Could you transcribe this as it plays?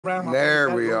around.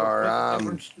 There we are.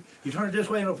 You turn it this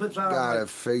way and it'll flip side. Got it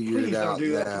figured out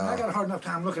now. I got a hard enough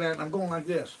time looking at it and I'm going like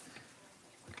this.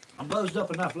 I'm buzzed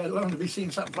up enough, let alone to be seeing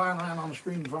something flying around on the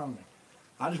screen in front of me.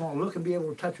 I just want to look and be able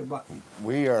to touch a button.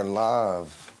 We are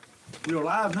live. We're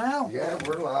live now? Yeah,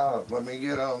 we're live. Let me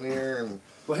get on here and...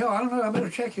 Well, hell, I don't know. I better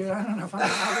check here. I don't know if I'm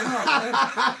live or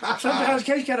not. Sometimes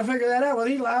Kace got to figure that out, whether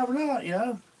he's live or not, you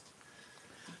know.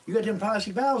 You got them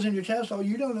plastic valves in your chest, oh,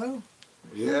 you don't know.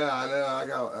 Yeah, I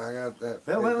know. I got that.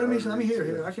 Well, let me hear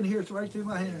here. I can hear it right through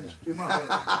my hands, through my head.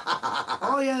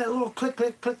 Oh yeah, that little click,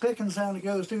 click, click, clicking sound that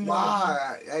goes through.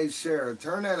 Why? Hey, Sarah,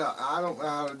 turn that up. I don't know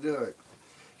how to do it.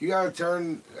 You gotta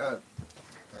turn. Hang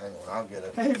on, I'll get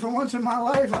it. Hey, for once in my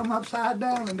life, I'm upside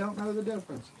down and don't know the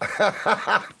difference.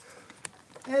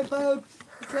 Hey, folks,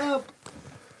 what's up?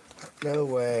 No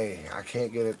way. I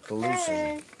can't get it to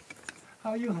loosen. How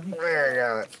are you, honey? There, I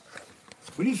got it.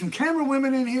 We need some camera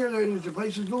women in here. The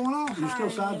place is going on. You're still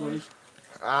sideways.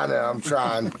 I know. I'm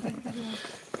trying.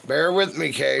 Bear with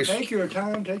me, Kace. Take your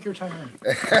time. Take your time.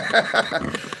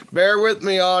 Bear with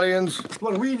me, audience.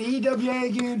 What, are we in the EWA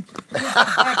again?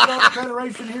 Backyard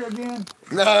Federation here again?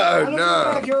 No, I don't do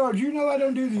no. backyard. You know I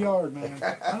don't do the yard, man.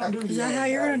 I don't do the Is that yard. how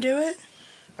you're going to do it?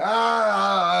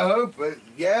 I hope it.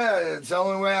 Yeah, it's the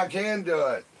only way I can do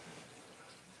it.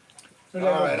 All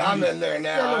right, I'm in there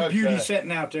now. Got a beauty Okay.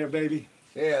 setting out there, baby.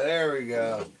 Yeah, there we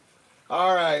go.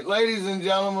 All right, ladies and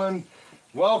gentlemen,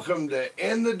 welcome to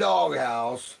In the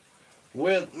Doghouse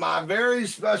with my very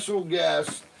special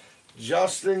guest,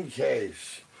 Justin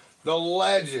Kace, the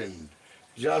legend,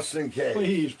 Justin Kace.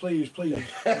 Please, please, please.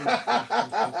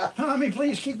 I mean,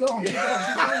 please keep going. Keep going.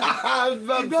 I was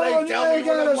about to Keep going. say, tell me You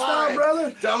gotta what I'm stop, lying.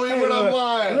 brother. Tell me Hey, what I'm look,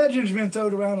 lying. Legend's been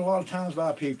thrown around a lot of times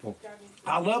by people.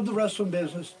 I love the wrestling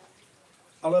business.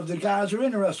 I love the guys who are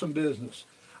in the wrestling business.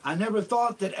 I never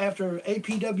thought that after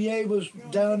APWA was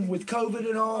done with COVID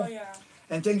and all,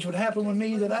 and things would happen with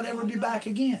me, that I'd ever be back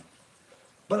again.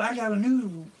 But I got a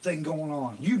new thing going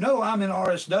on. You know I'm in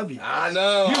RSW. I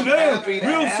know. You I'm know, happy to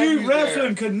Real have Shoot you Wrestling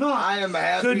there. could not. I am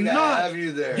happy could to not have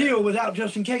you there. deal without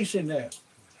Justin Kace in there.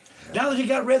 Now that he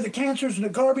got rid of the cancers and the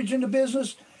garbage in the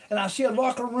business, and I see a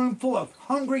locker room full of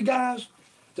hungry guys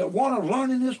that want to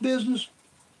learn in this business,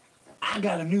 I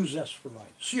got a new zest for life.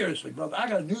 Seriously, brother, I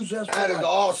got a new zest for life. That is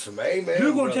awesome. Amen.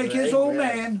 You're going to brother. take his Amen. old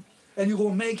man and you're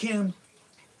going to make him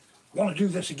want to do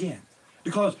this again.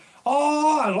 Because,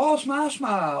 oh, I lost my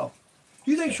smile.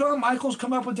 You think Shawn Michaels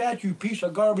come up with that, you piece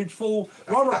of garbage fool?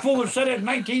 Robert Fuller said it in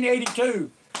 1982.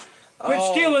 Quit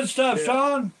stealing stuff, yeah.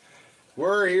 Shawn.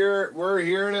 We're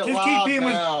hearing it loud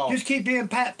now. Just keep being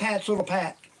Pat's little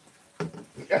Pat.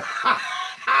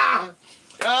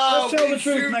 Oh, Let's tell the be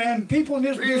truth, shoot. man. People in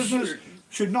this Be business shoot.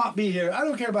 should not be here. I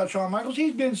don't care about Shawn Michaels.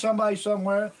 He's been somebody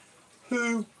somewhere.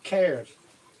 Who cares?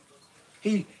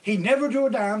 He never drew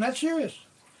a dime. That's serious.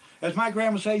 As my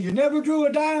grandma would say, you never drew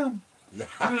a dime. He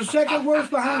was the second worst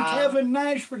behind Kevin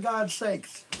Nash, for God's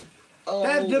sakes.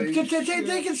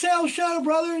 They can sell show,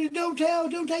 brother. Don't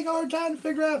take a hard time to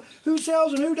figure out who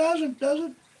sells and who doesn't, does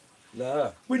it?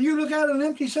 No. When you look at an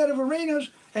empty set of arenas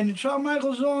and Shawn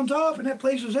Michaels is on top and that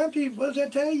place is empty, what does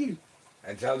that tell you?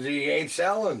 That tells you you ain't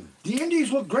selling. The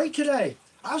Indies look great today.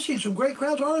 I've seen some great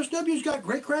crowds. RSW's got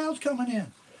great crowds coming in.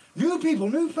 New people,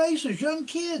 new faces, young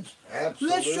kids. Absolutely.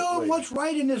 Let's show them what's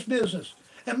right in this business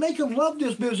and make them love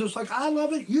this business like I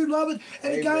love it, you love it,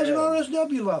 and the guys at Amen.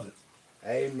 RSW love it.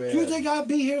 Amen. Do you think I'd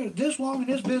be here this long in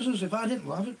this business if I didn't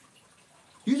love it?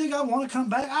 You think I want to come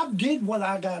back? I did what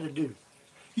I got to do.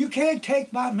 You can't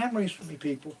take my memories from me,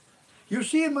 people. You're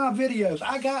seeing my videos.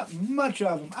 I got much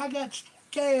of them. I got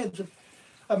scads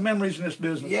of memories in this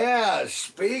business. Yeah,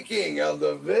 speaking of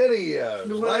the videos,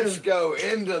 let's go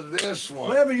into this one.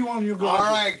 Whatever you want, you go. All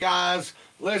right, guys.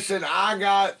 Listen, I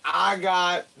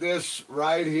got this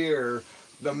right here.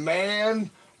 The man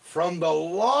from the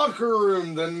locker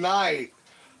room the night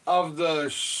of the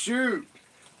shoot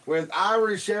with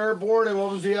Irish Airborne, and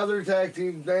what was the other tag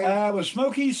team name? It was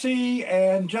Smokey C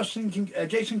and Jason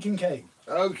Kincaid.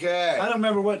 Okay. I don't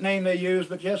remember what name they used,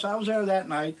 but yes, I was there that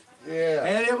night. Yeah.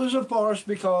 And it was a farce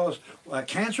because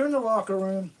cancer in the locker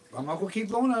room, I'm not going to keep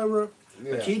going over it,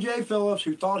 but TJ Phillips,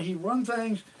 who thought he'd run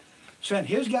things, sent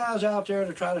his guys out there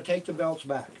to try to take the belts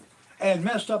back and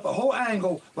messed up a whole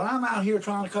angle when I'm out here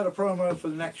trying to cut a promo for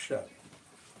the next show.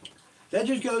 That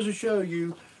just goes to show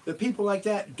you that people like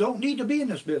that don't need to be in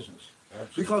this business.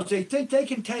 Absolutely. Because they think they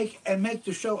can take and make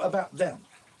the show about them.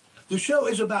 The show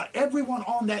is about everyone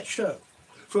on that show.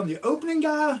 From the opening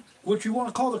guy, what you want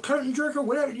to call the curtain jerker,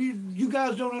 whatever, you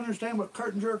guys don't understand what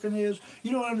curtain jerking is.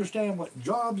 You don't understand what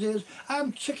jobs is.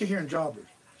 I'm sick of hearing jobbers.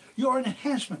 You're an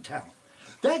enhancement talent.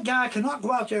 That guy cannot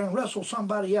go out there and wrestle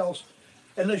somebody else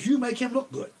unless you make him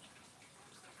look good.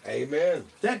 Amen.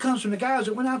 That comes from the guys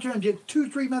that went out there and did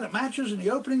 2-3 minute matches in the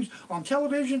openings on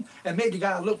television and made the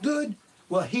guy look good.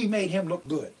 Well, he made him look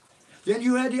good. Then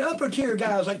you had the upper tier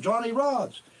guys like Johnny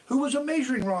Rods, who was a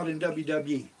measuring rod in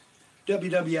WWE,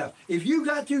 WWF. If you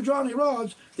got through Johnny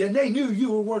Rods, then they knew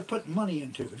you were worth putting money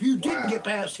into. If you didn't get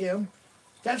past him,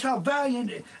 that's how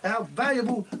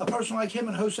valuable a person like him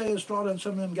and Jose Estrada and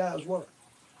some of them guys were.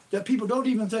 That people don't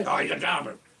even think, oh, he's a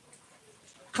jobber.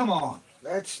 Come on.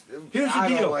 Here's the I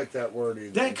deal. don't like that word either.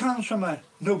 That comes from a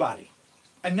nobody,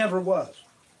 and never was.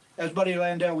 As Buddy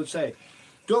Landell would say,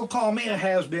 don't call me a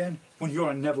has-been when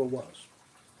you're a never was.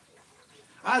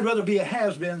 I'd rather be a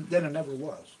has-been than a never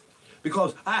was,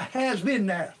 because I has been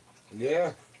there.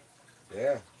 Yeah,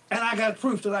 yeah. And I got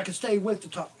proof that I could stay with the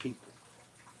top people.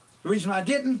 The reason I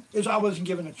didn't is I wasn't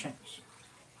given a chance.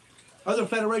 Other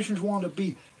federations want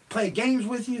to play games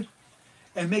with you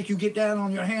and make you get down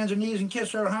on your hands and knees and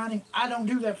kiss their hiney. I don't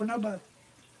do that for nobody.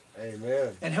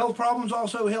 Amen. And health problems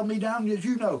also held me down, as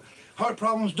you know. Heart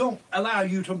problems don't allow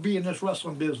you to be in this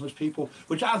wrestling business, people,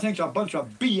 which I think is a bunch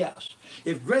of BS.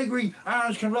 If Gregory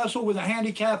Irons can wrestle with a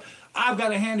handicap, I've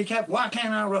got a handicap. Why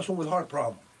can't I wrestle with heart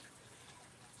problems?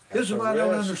 This is what I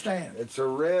don't understand. It's a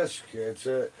risk.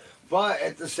 But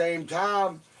at the same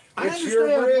time, it's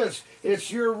your risk.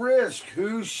 It's your risk.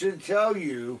 Who should tell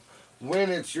you when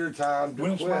it's your time to quit?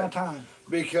 When it's my time.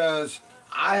 Because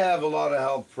I have a lot of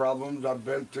health problems. I've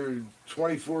been through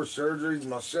 24 surgeries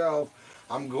myself.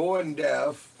 I'm going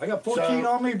deaf. I got 14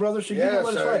 on me, brother, so you know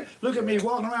what it's like. Look at me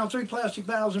walking around 3 plastic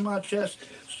valves in my chest,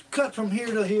 cut from here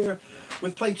to here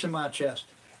with plates in my chest.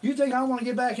 You think I want to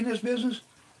get back in this business?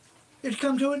 It's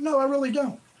come to it? No, I really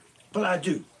don't. But I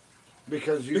do.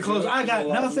 Because I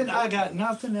got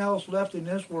nothing else left in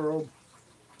this world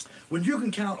when you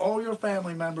can count all your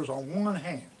family members on one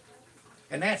hand.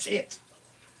 And that's it.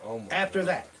 After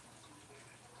that.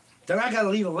 Then I got to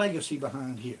leave a legacy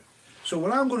behind here. So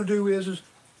what I'm going to do is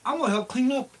I'm going to help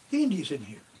clean up the indies in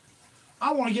here.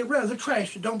 I want to get rid of the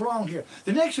trash that don't belong here.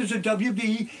 The next is the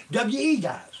WVE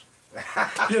guys.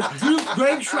 This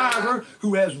Greg Shriver,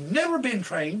 who has never been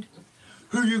trained,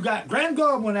 who you got Graham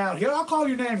Godwin out here. I'll call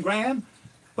your name, Graham.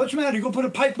 What's the matter? You going to put a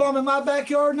pipe bomb in my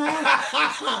backyard now?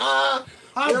 I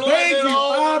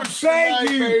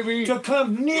beg you to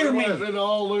come near me.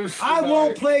 I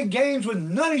won't play games with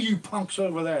none of you punks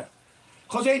over there.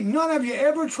 Because ain't none of you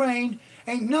ever trained,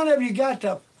 ain't none of you got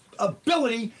the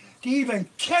ability to even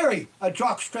carry a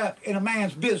jock strap in a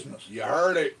man's business. You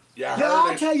heard it.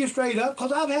 I'll tell you straight up,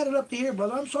 because I've had it up to here,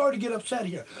 brother. I'm sorry to get upset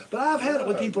here, but I've had it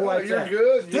with people like that.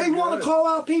 They want to call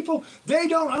out people they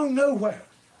don't own nowhere.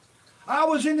 I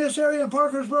was in this area in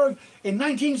Parkersburg in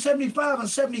 1975 and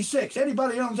 76.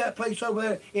 Anybody owns that place over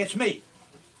there, it's me.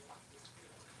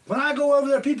 When I go over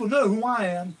there, people know who I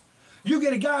am. You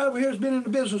get a guy over here who's been in the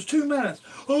business 2 minutes.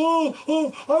 I'm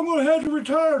going to have to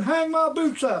retire and hang my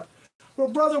boots up. Well,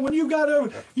 brother, when you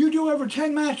do over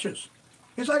 10 matches.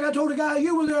 It's like I told the guy,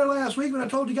 you were there last week when I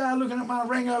told the guy looking at my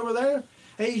ring over there.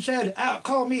 And he said,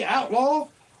 call me outlaw.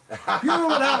 You know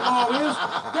what outlaw is.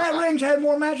 That ring's had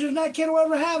more matches than that kid will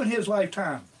ever have in his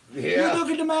lifetime. Yeah. You look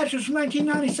at the matches from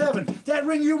 1997. That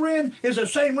ring you were in is the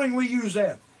same ring we used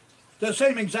then. The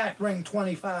same exact ring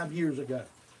 25 years ago.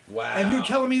 Wow. And you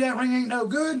telling me that ring ain't no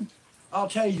good? I'll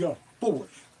tell you, you're foolish.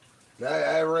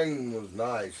 That ring was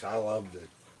nice. I loved it.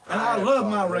 And I love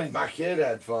my ring. My kid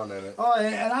had fun in it. Oh,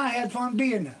 and I had fun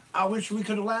being there. I wish we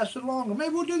could have lasted longer.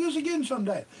 Maybe we'll do this again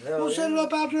someday. We'll set it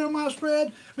up out there on my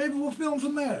spread. Maybe we'll film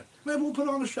from there. Maybe we'll put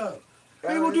on a show.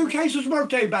 Maybe we'll do Case's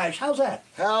birthday bash. How's that?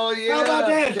 Hell yeah. How about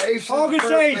that? Case's August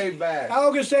birthday 8th. bash.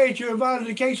 August 8th, you're invited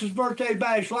to Case's birthday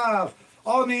bash live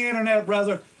on the internet,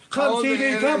 brother. Come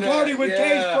TV, come party with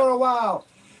Case for a while.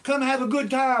 Come have a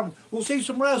good time. We'll see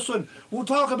some wrestling. We'll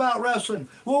talk about wrestling.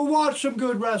 We'll watch some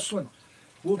good wrestling.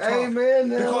 We'll talk. Amen.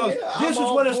 Because this is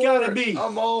what it's got to be.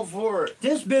 I'm all for it.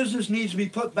 This business needs to be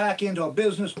put back into a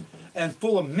business and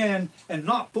full of men and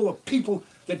not full of people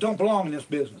that don't belong in this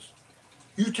business.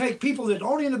 You take people that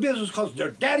aren't in the business because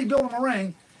their daddy built them a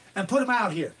ring and put them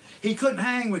out here. He couldn't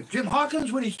hang with Jim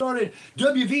Hawkins when he started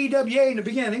WVWA in the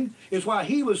beginning. Is why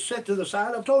he was set to the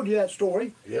side. I've told you that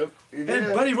story. Yep. You Then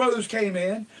did. Buddy Rose came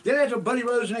in. Then after Buddy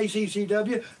Rose and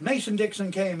ACCW, Mason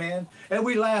Dixon came in. And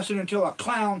we lasted until a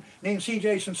clown named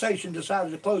CJ Sensation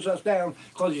decided to close us down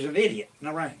because he's an idiot in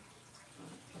the ring.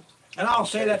 And I'll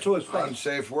say that to his face.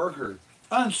 Unsafe worker.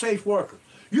 Unsafe worker.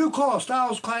 You call a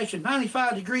Styles Clash in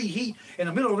 95-degree heat in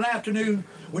the middle of an afternoon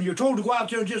when you're told to go out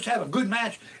there and just have a good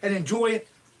match and enjoy it,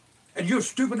 and you're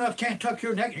stupid enough can't tuck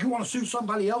your neck, you want to sue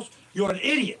somebody else, you're an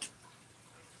idiot.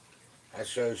 That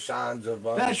shows signs of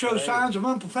That shows signs of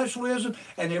unprofessionalism,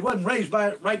 and they wasn't raised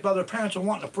right by their parents and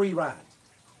wanting a free ride.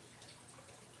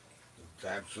 It's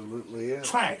absolutely it.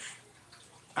 Trash.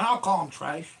 And I'll call them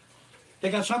trash. They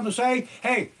got something to say?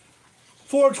 Hey,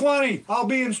 420, I'll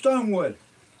be in Stonewood.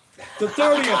 The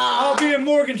 30th, I'll be in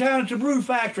Morgantown at the Brew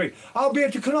Factory. I'll be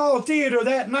at the Canal Theater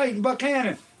that night in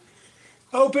Buchanan.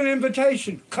 Open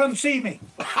invitation. Come see me.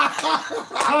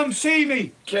 Come see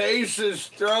me. Kace is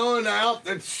throwing out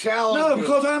the challenge. No,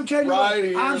 because I'm telling you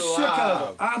right what, I'm here sick of it.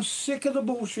 live. I'm sick of the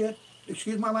bullshit.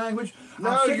 Excuse my language. No,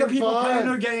 I'm sick you're of people fine. playing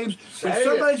their games. Say If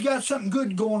somebody's got something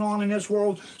good going on in this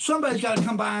world, somebody's got to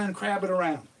come by and crab it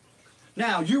around.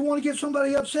 Now, you want to get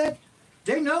somebody upset?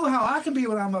 They know how I can be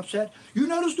when I'm upset. You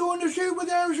notice during the shoot with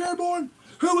Irish Airborne?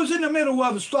 Who was in the middle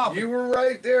of it stopping? You were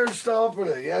right there stopping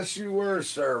it. Yes, you were,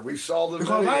 sir. We saw the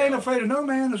Because video. I ain't afraid of no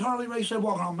man, as Harley Ray said,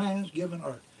 walking on man's given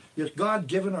earth. It's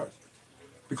God-given earth.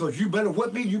 Because you better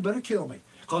whip me, you better kill me.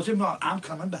 Because if not, I'm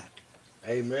coming back.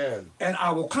 Amen. And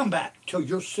I will come back till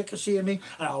you're sick of seeing me,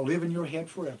 and I'll live in your head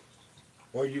forever.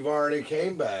 Well, you've already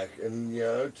came back, and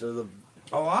to the.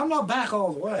 Oh, I'm not back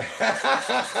all the way.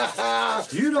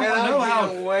 You don't And know I how.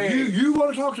 can't wait. You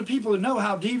want to talk to people that know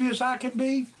how devious I can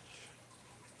be?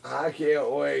 I can't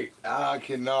wait. I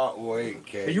cannot wait,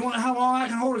 Kace. And you want to know how long I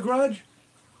can hold a grudge?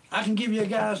 I can give you a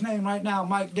guy's name right now,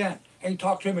 Mike Dent. Ain't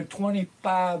talked to him in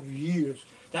 25 years.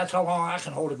 That's how long I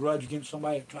can hold a grudge against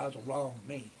somebody that tries to wrong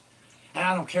me. And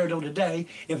I don't care till today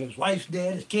if his wife's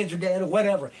dead, his kids are dead, or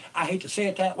whatever. I hate to say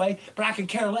it that way, but I can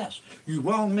care less. You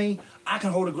wrong me, I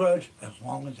can hold a grudge as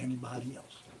long as anybody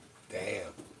else.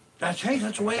 Damn. That's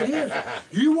the way it is.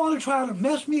 You want to try to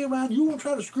mess me around, you want to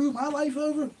try to screw my life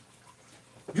over,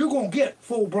 you're going to get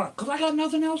full brunt, because I got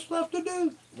nothing else left to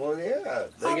do. Well, yeah.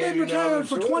 I've been retired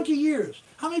for 20 years.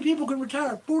 How many people can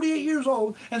retire 48 years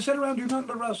old and sit around do nothing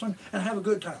but wrestling and have a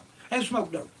good time and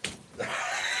smoke dope?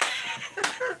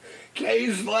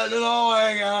 Kace letting it all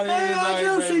hang out here Hey, tonight, I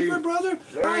tell baby. secret, brother.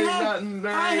 I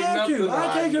have to.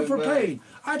 I take it for pain.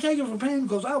 I take it for pain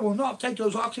because I will not take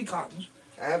those Oxycontins.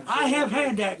 Absolutely. I have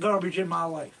had that garbage in my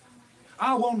life.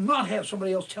 I will not have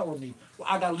somebody else telling me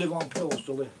I got to live on pills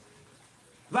to live.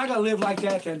 If I got to live like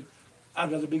that, then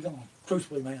I'd rather be gone.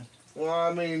 Truthfully, man. Well,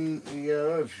 I mean,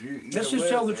 if you. Let's just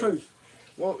tell the truth.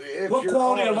 Well, if What you're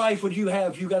quality of honest- life would you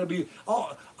have if you got to be...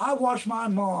 Oh, I watched my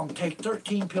mom take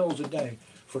 13 pills a day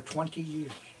for 20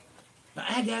 years. Now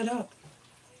add that up.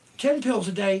 10 pills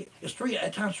a day is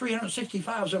at times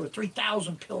 365 is over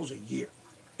 3,000 pills a year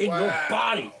in your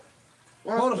body.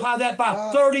 What Multiply the that by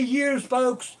fuck? 30 years,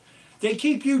 folks. They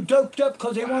keep you doped up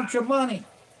because they want your money.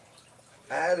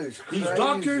 That is crazy. These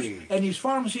doctors and these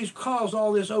pharmacies cause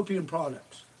all this opium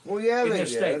products. Well, yeah, in they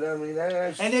this did. state. I mean,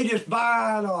 that's. And they just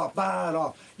buy it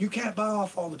off. You can't buy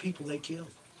off all the people they killed.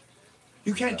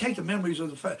 You can't take the memories of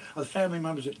the family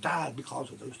members that died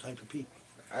because of those type of people.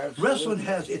 Absolutely. Wrestling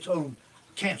has its own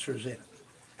cancers in it.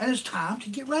 And it's time to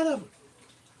get rid of it.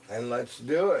 And let's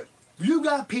do it. You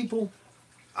got people,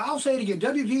 I'll say it again,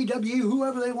 WVW,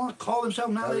 whoever they want to call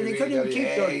themselves now, they couldn't even keep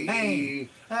their name.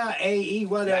 AE, The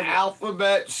whatever.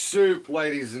 alphabet soup,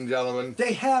 ladies and gentlemen.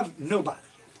 They have nobody.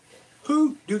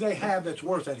 Who do they have that's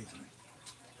worth anything?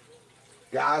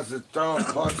 Guys that throwing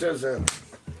punches and.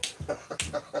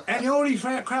 And the only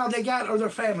crowd they got are their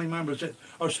family members that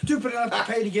are stupid enough to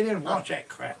pay to get in and watch that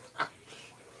crap.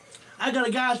 I got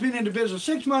a guy that's been in the business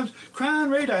 6 months crying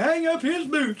ready to hang up his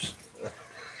boots.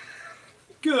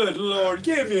 Good Lord,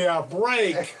 give me a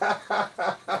break.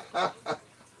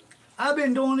 I've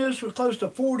been doing this for close to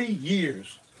 40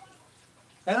 years.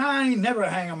 And I ain't never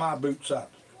hanging my boots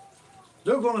up.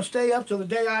 They're going to stay up till the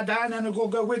day I die, and then they're going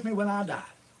to go with me when I die.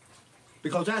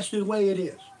 Because that's the way it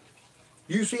is.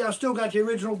 You see, I still got the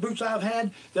original boots I've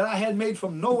had that I had made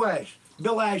from No Ash,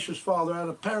 Bill Ash's father out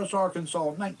of Paris, Arkansas,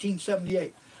 in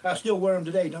 1978. I still wear them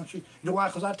today, don't you? You know why?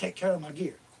 Because I take care of my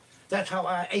gear. That's how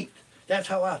I ate. That's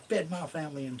how I fed my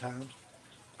family in times.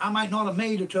 I might not have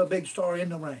made it to a big star in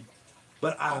the ring,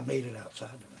 but I made it outside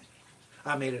the ring.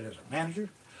 I made it as a manager.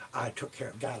 I took care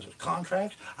of guys'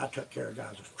 contracts. I took care of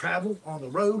guys' travel on the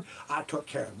road. I took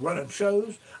care of running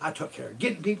shows. I took care of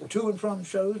getting people to and from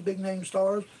shows, big name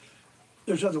stars.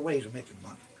 There's other ways of making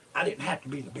money. I didn't have to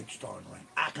be the big star in the ring.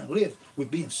 I can live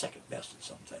with being second best at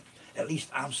some things. At least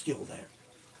I'm still there.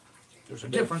 There's a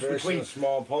difference between a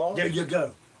small pond. There you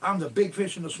go. I'm the big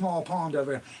fish in the small pond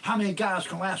over here. How many guys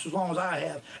can last as long as I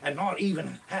have and not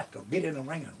even have to get in the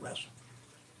ring and wrestle?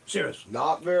 Seriously.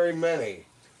 Not very many.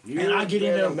 And I get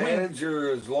in there a and win.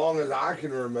 manager as long as I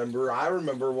can remember. I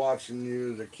remember watching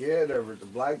you as a kid over at the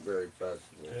Blackberry Festival.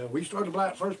 Yeah, we started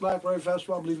the first Blackberry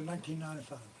Festival, I believe, in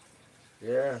 1995.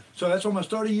 Yeah. So that's almost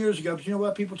 30 years ago. But you know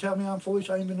what? People tell me I'm foolish.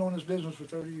 I ain't been doing this business for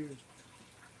 30 years.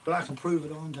 But I can prove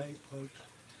it on tape, folks.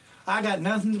 I got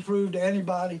nothing to prove to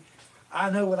anybody. I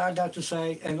know what I got to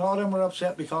say. And all of them are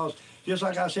upset because, just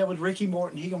like I said with Ricky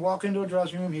Morton, he can walk into a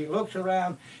dressing room, he looks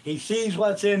around, he sees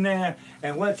what's in there,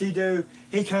 and what's he do?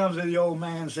 He comes to the old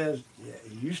man and says, yeah,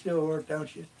 you still work,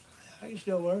 don't you? I can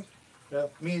still work. Well,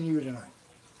 me and you tonight.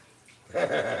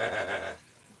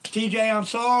 TJ, I'm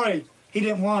sorry. He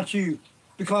didn't want you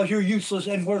because you're useless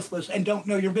and worthless and don't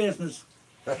know your business.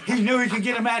 He knew he could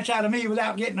get a match out of me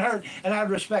without getting hurt, and I'd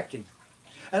respect him.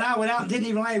 And I went out and didn't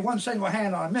even lay one single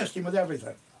hand on him, missed him with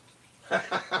everything.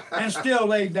 And still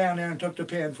laid down there and took the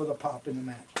pin for the pop in the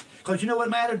match. Because you know what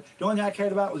mattered? The only thing I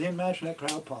cared about was him matching that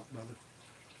crowd pop, brother.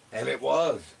 And it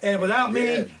was. And without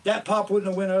me, that pop wouldn't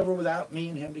have went over without me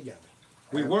and him together.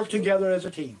 We work together as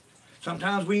a team.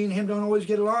 Sometimes we and him don't always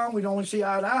get along. We don't always see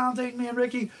eye to eye on things, me and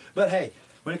Ricky. But hey,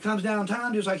 when it comes down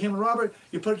time, just like him and Robert,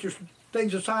 you put your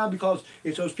things aside because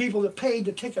it's those people that paid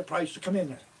the ticket price to come in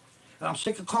there. And I'm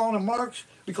sick of calling them marks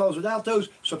because without those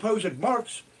supposed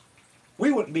marks,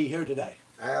 we wouldn't be here today.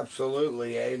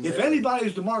 Absolutely, amen. If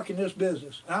anybody's the mark in this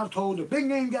business, and I've told the big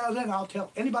name guys that, and I'll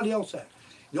tell anybody else that,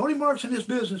 the only marks in this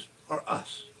business are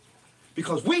us.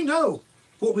 Because we know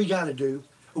what we got to do,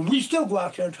 and we still go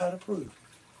out there and try to prove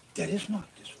that it's not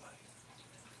this way.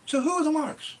 So who are the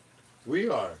marks? We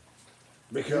are.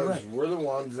 Because right. We're the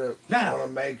ones that want to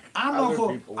make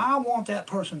people... I want that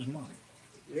person's money.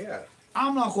 Yeah.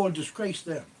 I'm not going to disgrace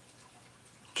them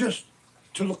just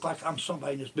to look like I'm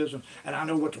somebody in this business and I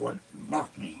know what the word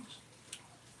mark means.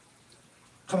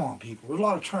 Come on, people. There's a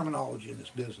lot of terminology in this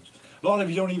business. A lot of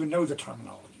you don't even know the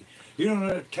terminology. You don't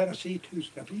know the Tennessee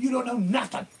two-step. You don't know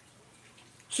nothing.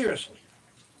 Seriously.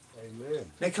 Amen.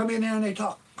 They come in there and they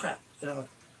talk crap. You know.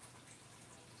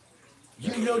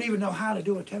 You don't even know how to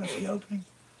do a Tennessee opening?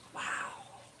 Wow.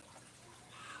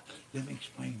 Let me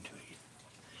explain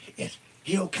to you.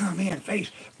 He'll come in,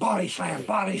 face, body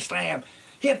slam,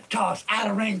 hip toss, out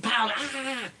of ring, power.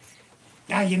 Ah!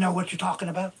 Now you know what you're talking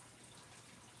about?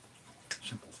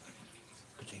 Simple thing.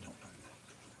 But they don't know that.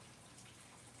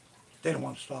 They don't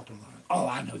want to stop and learn. Oh,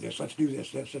 I know this. Let's do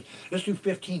this. Let's do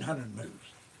 1,500 moves.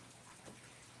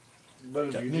 But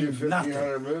if you do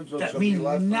 1,500 moves, what's that means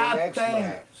left for the next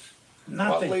match?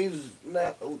 Nothing.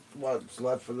 What's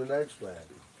left for the next match?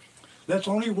 Let's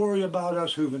only worry about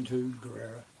us Juventud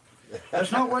Guerrera.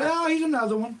 That's not what, oh, he's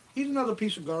another one. He's another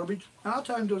piece of garbage. And I'll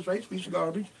tell him to his face, piece of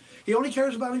garbage. He only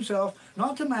cares about himself,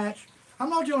 not to match. I'm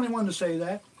not the only one to say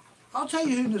that. I'll tell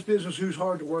you who in this business who's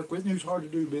hard to work with and who's hard to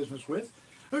do business with.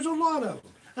 There's a lot of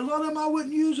them. A lot of them I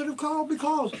wouldn't use that have called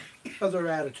because of their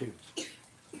attitudes.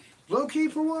 Low key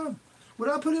for one. Would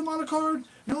I put him on a card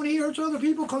knowing he hurts other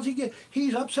people because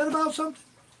he's upset about something?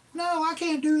 No, I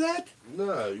can't do that.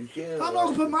 No, you can't. I'm not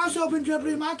going to put myself in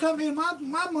jeopardy, my company, and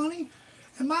my money,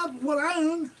 and what I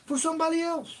own for somebody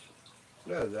else.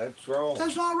 No, that's wrong.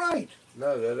 That's not right.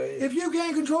 No, that ain't. If you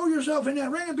can't control yourself in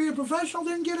that ring and be a professional,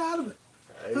 then get out of it.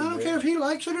 I don't care if he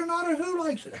likes it or not or who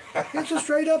likes it. It's a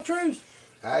straight up truth.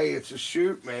 Hey, it's a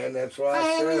shoot, man. That's why I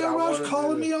had said I Russ wanted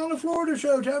calling me on the Florida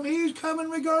show, telling me he's coming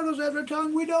regardless after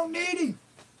telling we don't need him.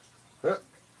 Huh?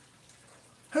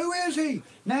 Who is he?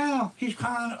 Now he's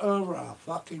crying over a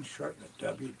fucking shirt in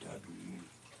the WWE.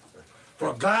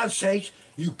 For God's sakes,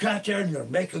 you got there and you're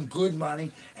making good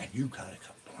money and you gotta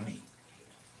complain.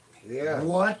 Yeah.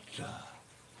 What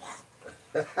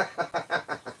the?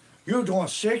 You're doing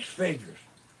 6 figures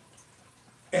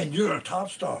and you're a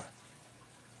top star.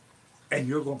 And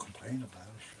you're going to complain about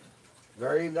it.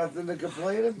 There ain't nothing to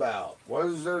complain about. What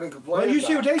is there to complain about? Well, you about?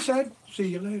 see what they said. See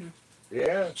you later.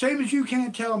 Yeah. Same as you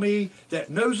can't tell me that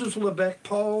Noses Lebec,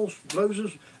 Paul's,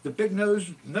 Noses, the big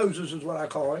noses is what I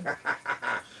call him.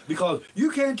 Because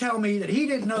you can't tell me that he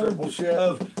didn't know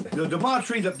of the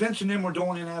debauchery that Vince and them were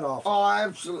doing in that office. Oh,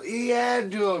 absolutely. He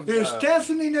had to have If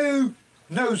Stephanie knew,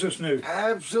 Noses knew.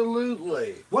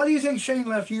 Absolutely. What do you think Shane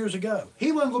left years ago?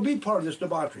 He wasn't going to be part of this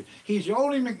debauchery. He's the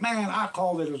only McMahon I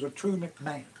call that is a true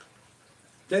McMahon.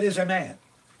 That is a man.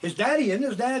 His daddy and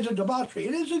his dad's a debauchery.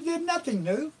 It did nothing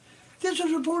new. This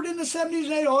was reported in the 70s.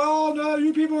 They, oh no,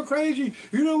 you people are crazy.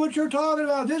 You know what you're talking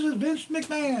about. This is Vince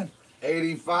McMahon.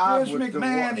 85 Vince with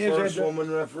McMahon the first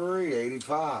woman referee.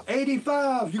 85.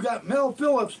 85. You got Mel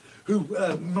Phillips, who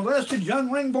molested young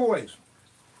ring boys.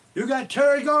 You got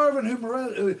Terry Garvin,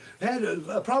 who had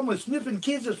a problem with sniffing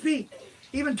kids' feet.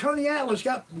 Even Tony Atlas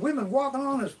got women walking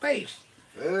on his face.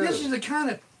 Ew. This is the kind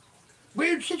of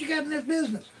weird shit you got in this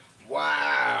business.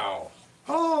 Wow.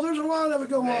 Oh, there's a lot of it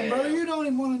going on, brother. You don't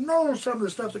even want to know some of the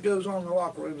stuff that goes on in the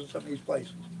locker rooms in some of these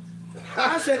places.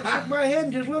 I shook my head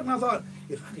and just looked, and I thought,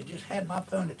 if I could just have my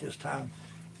phone at this time,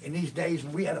 in these days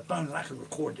when we had a phone and I could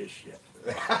record this shit.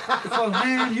 Because,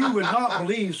 man, you would not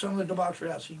believe some of the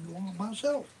debauchery I've seen go on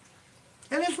myself.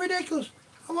 And it's ridiculous.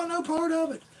 I want no part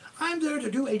of it. I'm there to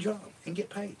do a job and get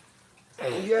paid.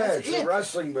 Yeah, it's a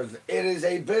wrestling business. It is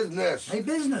a business. A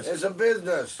business. It's a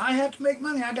business. I have to make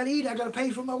money. I got to eat. I got to pay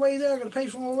for my way there. I got to pay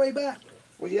for my way back.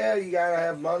 Well, yeah, you gotta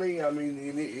have money. I mean,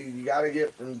 you gotta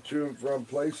get to and from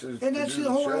places. And that's the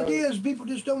whole idea is people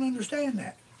just don't understand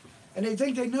that. And they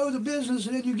think they know the business,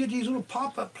 and then you get these little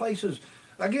pop-up places.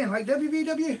 Again, like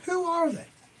WVW, who are they?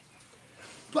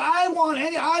 But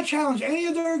I challenge any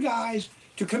of their guys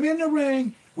to come in the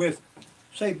ring with,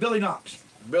 say, Billy Knox.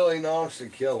 Billy Knox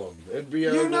would kill him. It'd be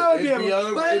over. You know it'd be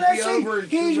over. But let's see.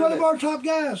 He's one of our minutes. top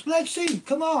guys. Let's see.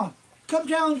 Come on. Come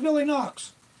challenge Billy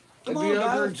Knox. Come It'd be on,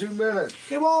 over guys. in 2 minutes.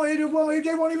 They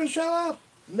won't even show up.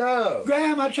 No.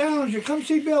 Graham, I challenge you. Come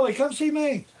see Billy. Come see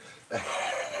me.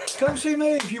 Come see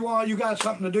me if you want. You got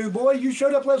something to do, boy. You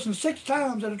showed up less than 6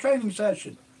 times at a training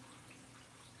session.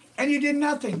 And you did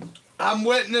nothing. I'm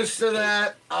witness to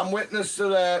that. I'm witness to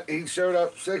that. He showed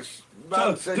up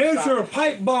about 6 there's times. your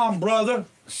pipe bomb, brother.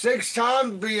 6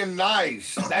 times being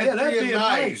nice. That's being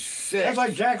nice. 6. That's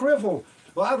like Jack Riffle.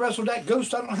 Well, I wrestled that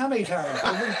ghost I don't know how many times.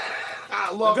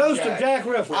 I love the ghost Jack. of Jack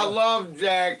Riffle. I love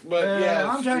Jack, but yes.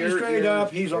 I'm telling you straight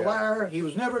up, he's a yeah. liar. He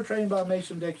was never trained by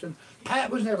Mason Dixon. Pat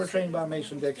was never trained by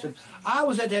Mason Dixon. I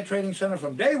was at that training center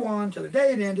from day one to the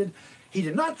day it ended. He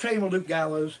did not train with Luke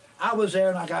Gallows. I was there,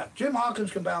 and I got Jim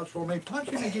Hawkins can vouch for me,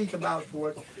 Punchy McGee can vouch for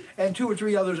it, and 2 or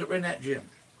 3 others that were in that gym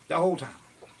the whole time.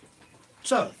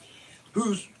 So,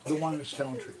 who's the one that's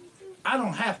telling the truth? I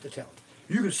don't have to tell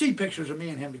it. You can see pictures of me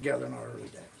and him together in our early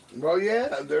days. Well,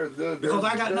 yeah, they're because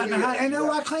I got nothing to hide. And do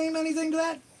I claim anything to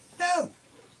that? No.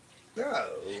 No.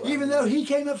 Even though he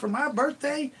came up for my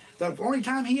birthday, the only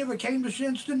time he ever came to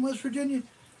Shinston, West Virginia,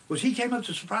 was he came up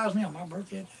to surprise me on my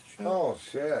birthday at that show. Oh,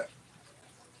 shit.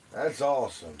 That's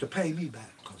awesome. To pay me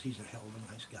back, because he's a hell of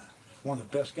a nice guy. One of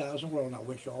the best guys in the world, and I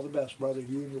wish you all the best, brother,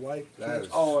 you and your wife. That is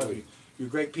all of sweet. you. You're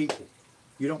great people.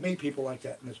 You don't meet people like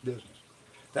that in this business.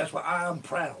 That's why I'm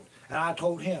proud. And I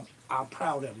told him, I'm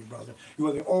proud of you, brother. You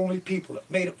are the only people that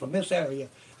made it from this area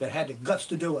that had the guts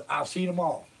to do it. I've seen them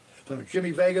all. From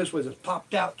Jimmy Vegas with his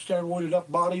popped out, steroided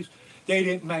up bodies, they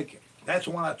didn't make it. That's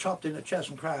the one I chopped in the chest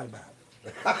and cried about.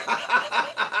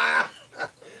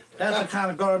 That's the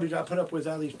kind of garbage I put up with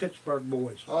out of these Pittsburgh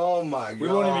boys. Oh, my God. We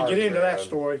won't even get into man. that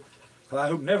story, because I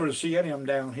hope never to see any of them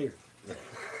down here.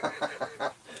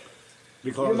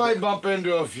 Because you might bump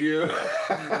into a few.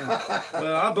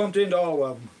 well, I bumped into all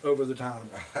of them over the time.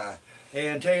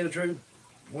 And tell you the truth,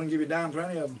 wouldn't give you a dime for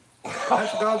any of them.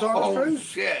 That's the God's honest truth.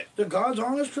 Shit. The God's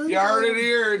honest truth. You heard it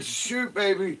here. It's a shoot,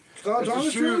 baby. It's God's It's a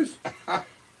honest shoot. truth.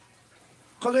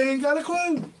 Because they ain't got a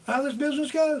clue how this business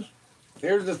goes.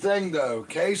 Here's the thing, though.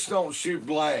 Kace don't shoot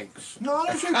blanks. No, I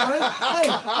don't shoot blanks. Hey,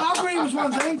 I'll agree with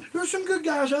one thing. There's some good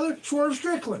guys out there. Swerve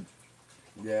Strickland.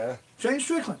 Yeah. Shane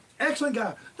Strickland. Excellent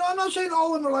guy. No, I'm not saying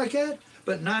all of them are like that,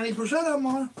 but 90% of them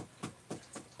are.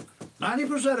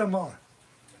 90% of them are.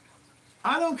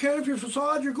 I don't care if you're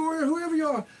Facade, you're Gory, or whoever you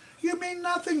are. You mean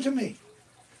nothing to me.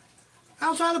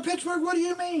 Outside of Pittsburgh, what do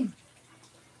you mean?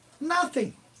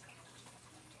 Nothing.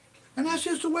 And that's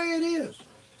just the way it is.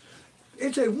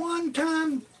 It's a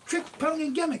one-time trick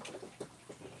pony gimmick.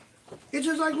 It's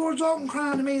just like Lord Zalton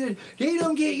crying to me that he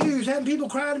don't get used, having people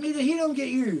cry to me that he don't get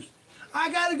used. I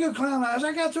got a good clown eyes.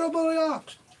 I got Throwbilly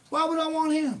Ox. Why would I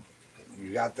want him?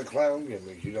 You got the clown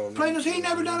gimmick. You don't. Plain as he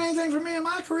never done anything for me in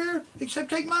my career except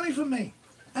take money from me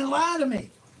and lie to me.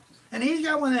 And he's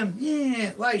got one of them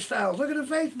lifestyles. Look at the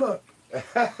Facebook.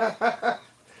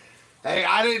 Hey,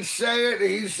 I didn't say it.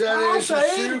 He said it. It's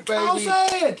a shoot, baby. I'll say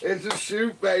it. It's a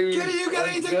shoot, baby. Kitty, you got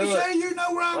Let's anything to do it. say? You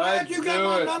know where I'm at. You got do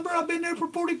my it. number. I've been there for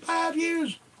 45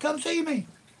 years. Come see me.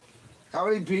 How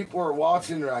many people are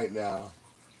watching right now?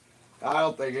 I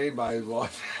don't think anybody's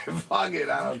watching. Fuck it,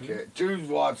 I don't care. 2's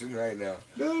watching right now.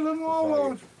 Dude, I'm all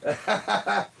watching.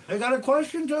 They got a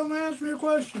question? Tell them to ask me a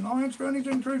question. I'll answer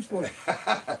anything truthfully.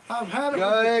 I've had it.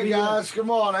 Go ahead, guys.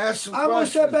 Come on, ask some I'm going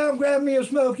to questions. step out and grab me a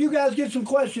smoke. You guys get some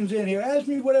questions in here. Ask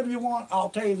me whatever you want. I'll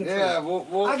tell you the Yeah, truth.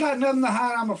 we'll I got nothing to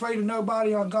hide. I'm afraid of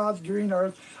nobody on God's green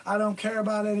earth. I don't care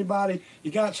about anybody. You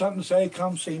got something to say,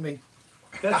 come see me.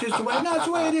 That's just the way. No, that's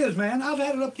the way it is, man. I've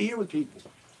had it up to here with people.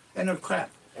 And they're crap.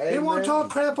 They want to talk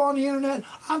crap on the internet.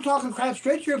 I'm talking crap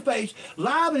straight to your face,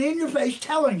 live and in your face,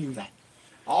 telling you that.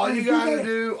 all you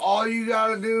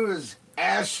gotta do is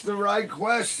ask the right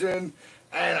question,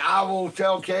 and I will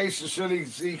tell Kace as soon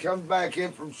as he comes back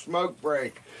in from smoke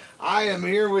break. I am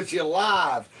here with you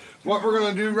live. What we're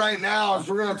gonna do right now is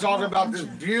we're gonna talk about this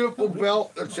beautiful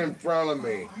belt that's in front of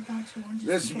me.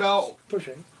 This belt, Push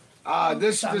it.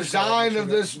 This design of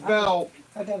this belt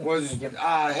was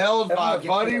held by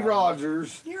Buddy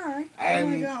Rogers,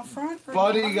 and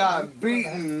Buddy got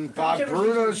beaten by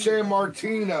Bruno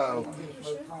Sammartino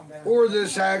for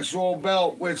this actual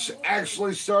belt, which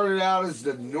actually started out as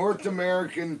the North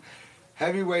American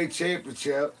Heavyweight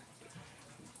Championship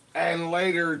and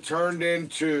later turned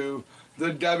into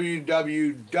the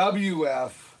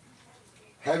WWF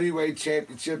Heavyweight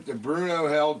Championship that Bruno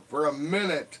held for a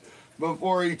minute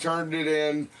before he turned it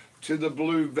in to the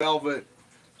blue velvet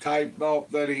type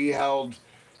belt that he held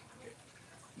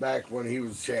back when he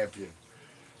was champion.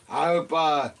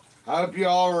 I hope you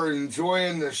all are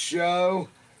enjoying the show.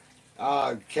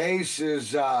 Kace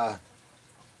is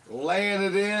laying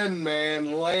it in,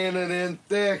 man, laying it in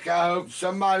thick. I hope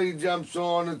somebody jumps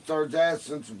on and starts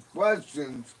asking some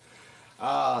questions,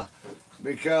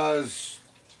 because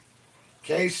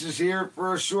Kace is here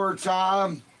for a short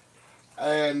time,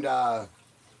 and I'm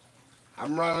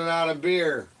running out of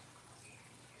beer.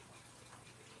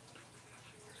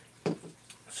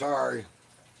 Sorry.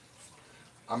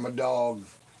 I'm a dog.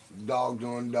 Dog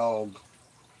doing dog.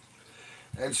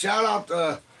 And shout out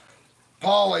to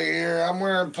Paulie here. I'm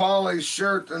wearing Paulie's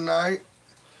shirt tonight.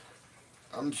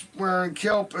 I'm wearing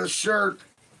Kelpa's shirt.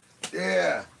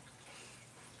 Yeah.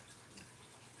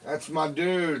 That's my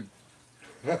dude.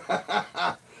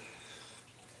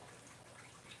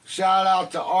 Shout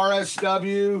out to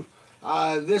RSW.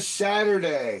 This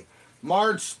Saturday,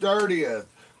 March 30th,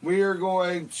 we are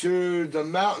going to the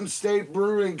Mountain State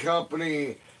Brewing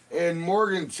Company in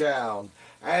Morgantown.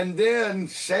 And then,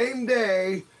 same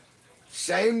day,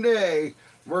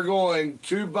 we're going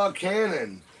to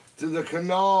Buchanan to the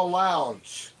Canal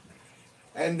Lounge.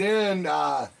 And then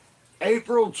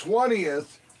April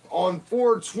 20th, on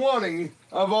 4/20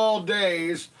 of all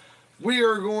days, we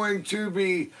are going to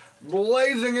be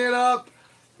blazing it up.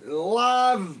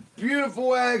 Live,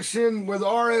 beautiful action with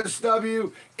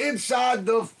RSW inside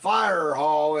the fire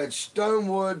hall at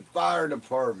Stonewood Fire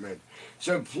Department.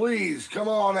 So please come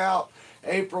on out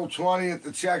April 20th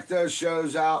to check those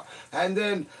shows out. And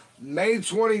then May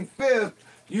 25th,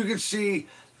 you can see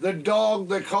the dog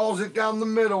that calls it down the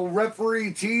middle,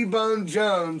 referee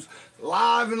T-Bone-Jones,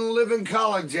 live and living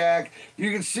collar jack.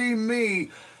 You can see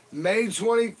me May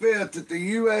 25th at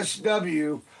the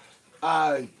USW,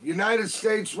 United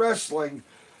States Wrestling,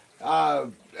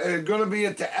 going to be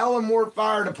at the Ellamore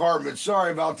Fire Department.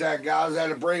 Sorry about that, guys. I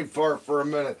had a brain fart for a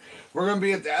minute. We're going to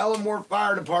be at the Ellamore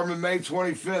Fire Department May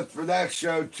 25th for that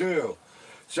show, too.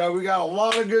 So we got a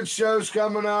lot of good shows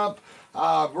coming up.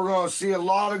 We're going to see a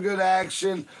lot of good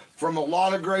action from a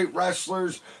lot of great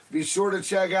wrestlers. Be sure to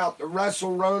check out the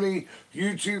WrestleRoni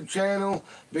YouTube channel,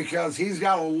 because he's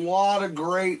got a lot of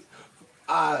great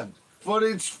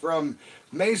footage from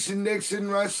Mason Dixon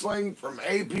Wrestling, from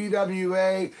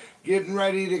APWA, getting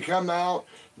ready to come out.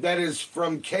 That is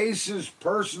from Kace's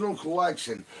personal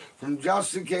collection, from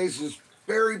Justin Kace's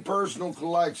very personal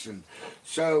collection.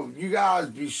 So you guys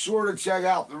be sure to check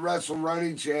out the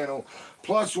WrestleRoni channel.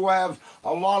 Plus we'll have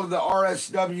a lot of the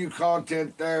RSW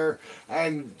content there,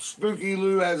 and Spooky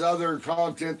Lou has other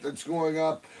content that's going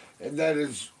up that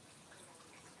is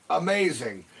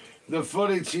amazing. The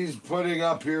footage he's putting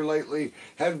up here lately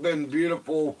has been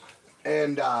beautiful,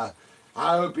 and I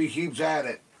hope he keeps at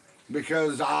it,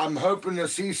 because I'm hoping to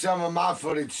see some of my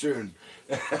footage soon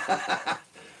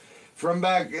from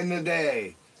back in the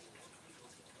day.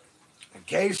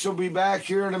 Kace will be back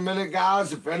here in a minute,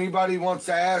 guys. If anybody wants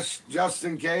to ask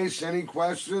Justin Kace any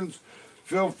questions,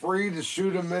 feel free to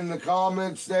shoot them in the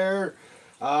comments there.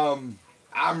 I'm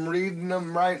reading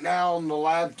them right now on the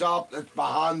laptop that's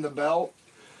behind the belt.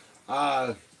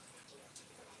 I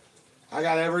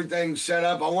got everything set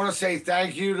up. I want to say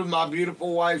thank you to my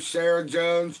beautiful wife, Sarah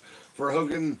Jones, for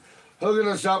hooking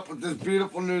us up with this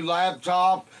beautiful new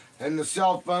laptop and the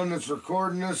cell phone that's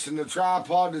recording this and the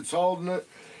tripod that's holding it.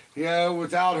 You know,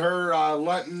 without her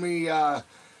letting me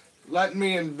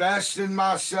invest in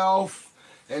myself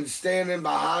and standing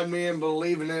behind me and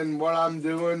believing in what I'm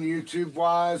doing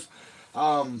YouTube-wise,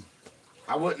 I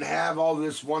wouldn't have all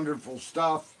this wonderful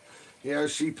stuff. You know,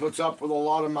 she puts up with a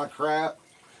lot of my crap,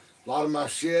 a lot of my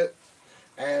shit,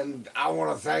 and I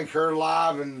want to thank her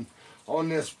live and on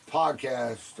this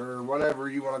podcast, or whatever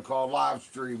you want to call live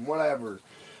stream, whatever.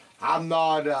 I'm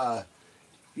not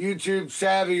YouTube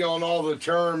savvy on all the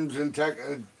terms and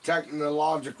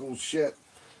technological shit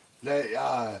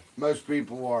that most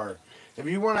people are. If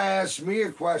you want to ask me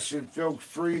a question, feel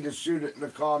free to shoot it in the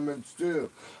comments too.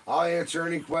 I'll answer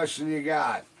any question you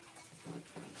got.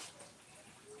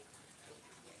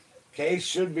 Kace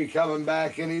should be coming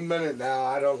back any minute now.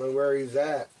 I don't know where he's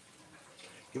at.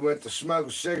 He went to smoke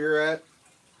a cigarette.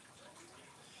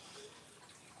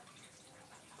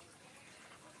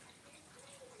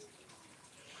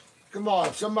 Come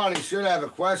on, somebody should have a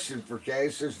question for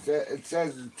Kace. It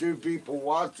says there's 2 people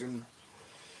watching.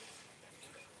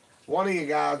 One of you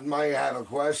guys might have a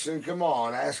question. Come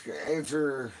on,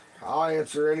 answer. I'll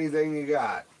answer anything you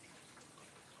got.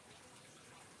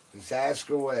 Just ask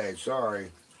away.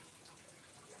 Sorry.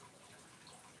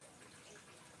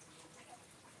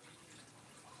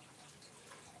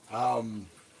 Like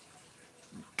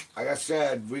I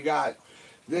said, we got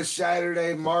this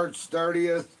Saturday, March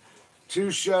 30th, 2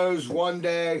 shows, 1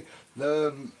 day.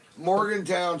 The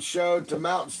Morgantown show to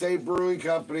Mountain State Brewing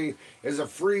Company is a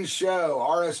free show.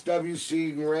 RSW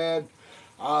Seed Red.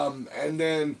 And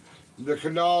then the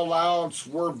Canal Lounge,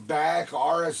 we're back.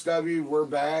 RSW, we're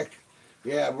back.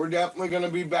 Yeah, we're definitely going to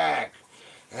be back.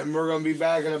 And we're going to be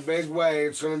back in a big way.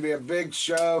 It's going to be a big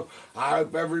show. I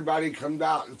hope everybody comes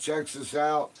out and checks us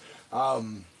out.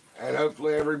 And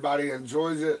hopefully everybody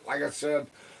enjoys it. Like I said,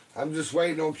 I'm just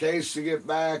waiting on Kace to get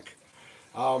back.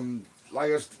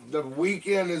 The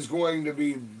weekend is going to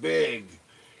be big.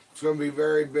 It's going to be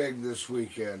very big this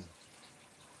weekend.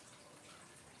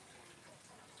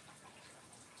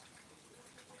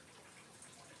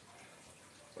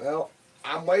 Well,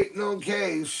 I'm waiting on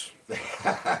Kace.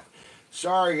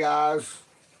 Sorry, guys.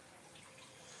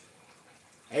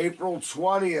 April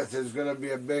 20th is going to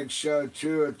be a big show,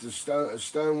 too, at the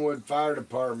Stonewood Fire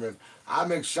Department.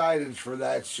 I'm excited for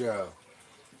that show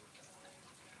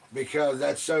because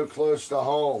that's so close to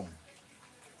home.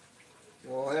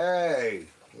 Well, hey,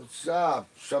 what's up?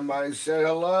 Somebody said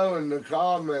hello in the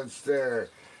comments there.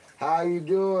 How you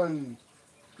doing,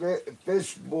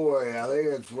 Fish Boy? I think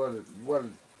that's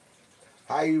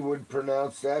how you would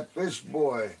pronounce that, Fish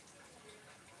Boy.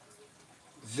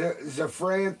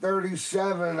 Zafran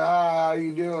 37, how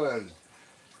you doing?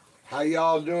 How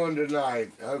y'all doing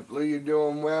tonight? Hopefully you're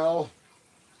doing well.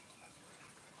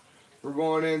 We're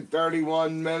going in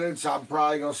 31 minutes. I'm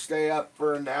probably going to stay up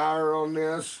for an hour on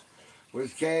this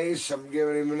with Kace. I'm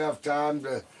giving him enough time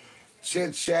to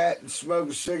chit-chat and smoke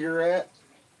a cigarette.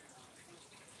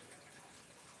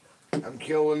 I'm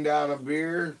killing down a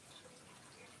beer.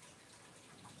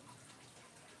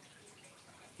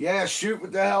 Yeah, shoot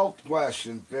with the health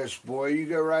question, Fish Boy. You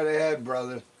go right ahead,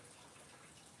 brother.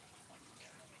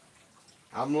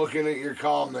 I'm looking at your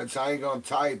comments. I ain't going to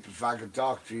type if I can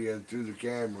talk to you through the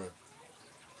camera.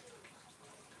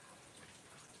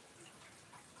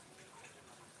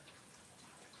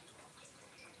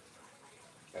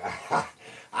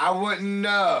 I wouldn't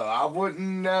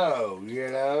know,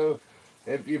 you know.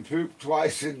 If you poop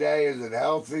twice a day, is it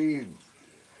healthy?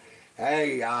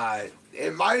 Hey,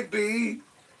 it might be.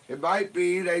 It might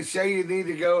be. They say you need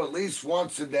to go at least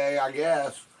once a day, I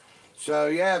guess. So,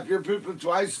 yeah, if you're pooping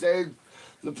twice a day,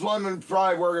 the plumbing's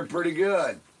probably working pretty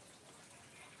good.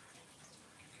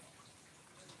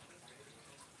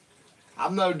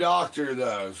 I'm no doctor,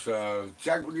 though, so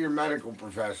check with your medical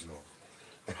professional.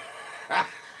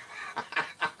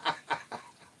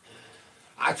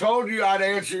 I told you I'd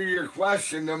answer your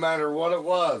question no matter what it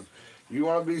was. You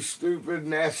want to be stupid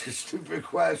and ask a stupid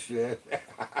question.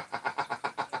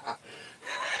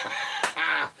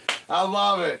 I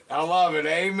love it. I love it.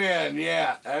 Amen.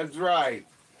 Yeah, that's right.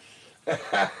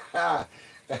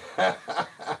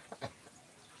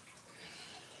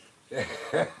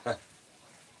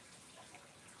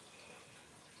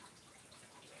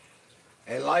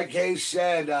 And like Kace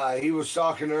said, he was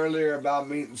talking earlier about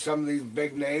meeting some of these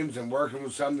big names and working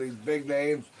with some of these big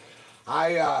names.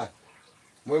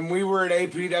 When we were at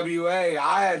APWA,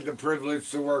 I had the privilege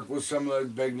to work with some of those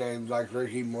big names like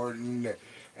Ricky Morton,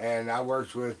 and I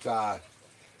worked with,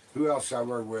 who else I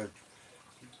worked with?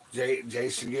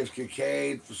 Jason Gibbs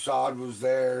Kincaid, Facade was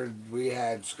there. We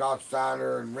had Scott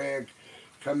Steiner and Rick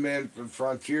come in from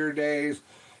Frontier Days.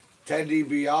 Ted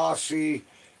DiBiase.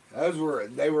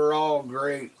 They were all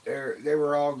great. They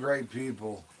were all great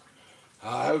people.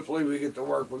 Hopefully we get to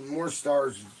work with more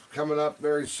stars coming up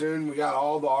very soon. We got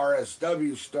all the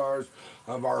RSW stars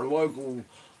of our local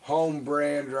home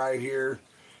brand right here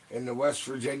in the West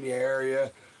Virginia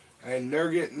area. And they're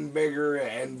getting bigger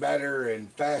and better and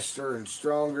faster and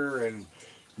stronger and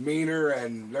meaner,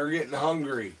 and they're getting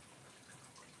hungry.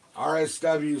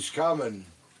 RSW's coming.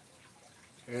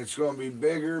 And it's going to be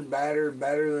bigger, better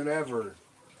than ever.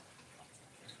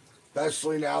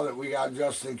 Especially now that we got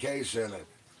Justin Kace in it.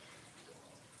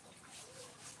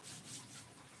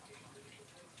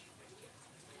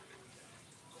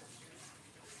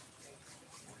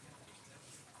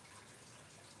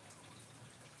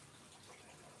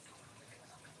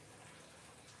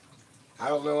 I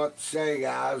don't know what to say,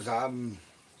 guys. I'm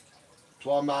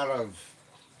plumb out of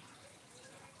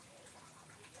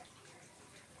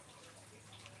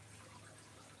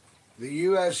The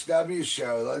USW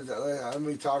show, let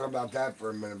me talk about that for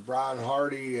a minute. Brian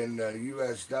Hardy and the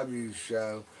USW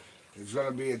show is going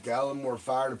to be at the Elmore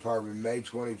Fire Department May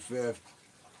 25th.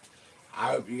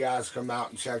 I hope you guys come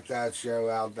out and check that show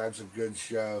out. That's a good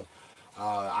show.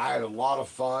 I had a lot of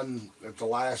fun at the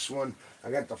last one.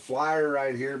 I got the flyer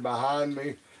right here behind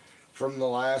me from the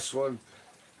last one.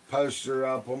 Poster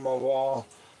up on my wall.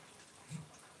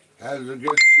 That was a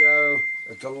good show.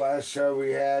 At the last show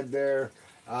we had there.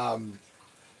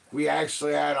 We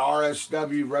actually had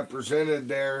RSW represented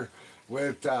there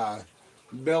with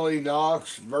Billy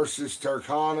Knox versus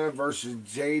Turkana versus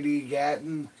JD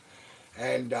Gatton.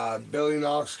 And Billy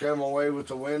Knox came away with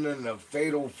the win in a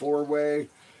fatal four-way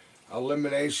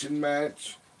elimination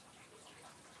match.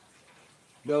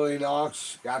 Billy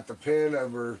Knox got the pin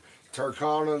over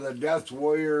Turkana, the Death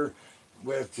Warrior,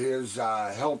 with his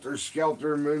Helter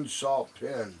Skelter moonsault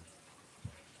pin.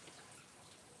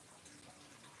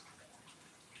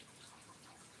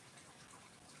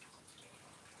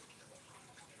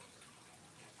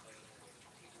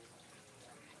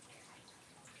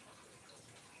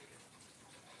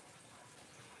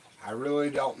 I really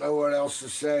don't know what else to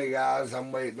say, guys.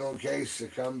 I'm waiting on Kace to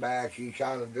come back. He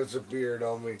kind of disappeared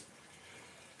on me.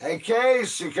 Hey,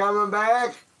 Kace, you coming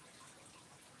back?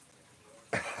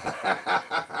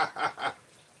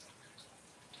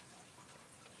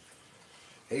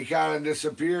 He kind of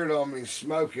disappeared on me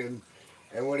smoking,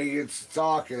 and when he gets to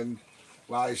talking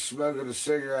while he's smoking a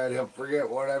cigarette, he'll forget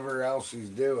whatever else he's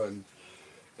doing.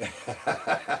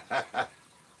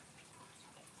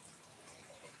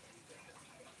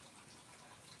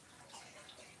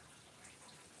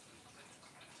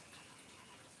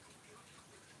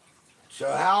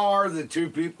 So how are the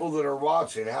two people that are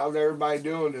watching? How's everybody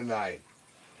doing tonight?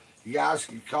 You guys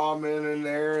can comment in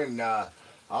there and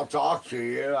I'll talk to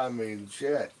you. I mean,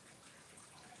 shit.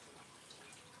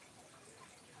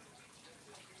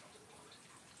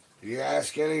 You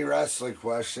ask any wrestling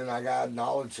question, I got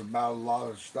knowledge about a lot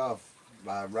of stuff,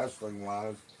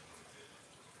 wrestling-wise.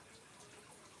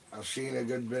 I've seen a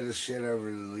good bit of shit over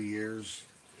the years.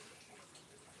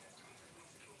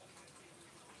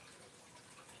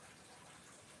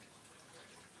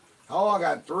 Oh, I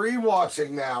got 3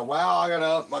 watching now. Wow, I gotta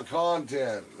up my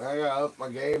content. I gotta up my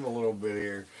game a little bit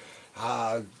here.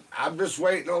 I'm just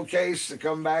waiting on Kace to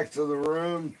come back to the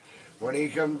room. When he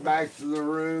comes back to the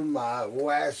room,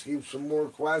 we'll ask him some more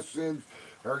questions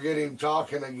or get him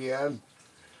talking again.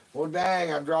 Well,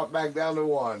 dang, I dropped back down to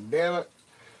 1. Damn it.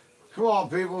 Come on,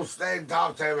 people, stay and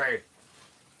talk to me.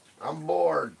 I'm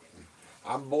bored.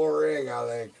 I'm boring, I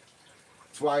think.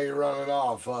 That's why you're running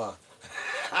off, huh?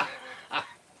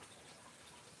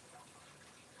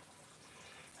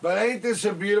 But ain't this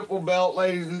a beautiful belt,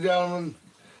 ladies and gentlemen?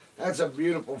 That's a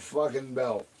beautiful fucking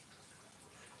belt.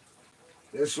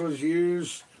 This was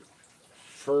used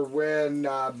for when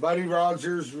Buddy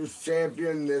Rogers was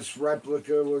champion. This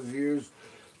replica was used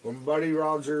when Buddy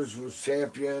Rogers was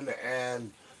champion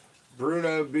and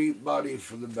Bruno beat Buddy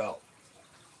for the belt.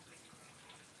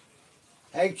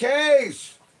 Hey,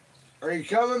 Kace, are you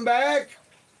coming back?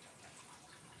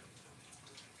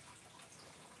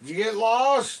 Did you get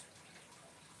lost?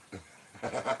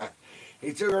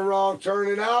 He took a wrong turn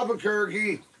in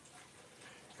Albuquerque.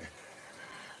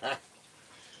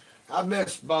 I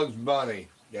miss Bugs Bunny,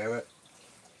 damn it.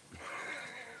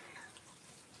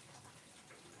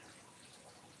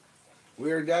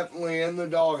 We are definitely in the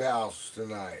doghouse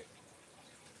tonight.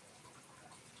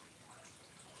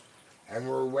 And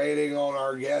we're waiting on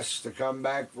our guest to come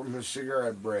back from his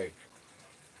cigarette break.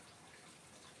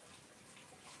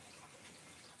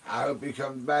 I hope he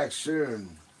comes back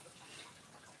soon.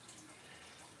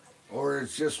 Or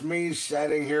it's just me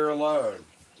sitting here alone.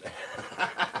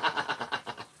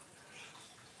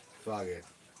 Fuck it.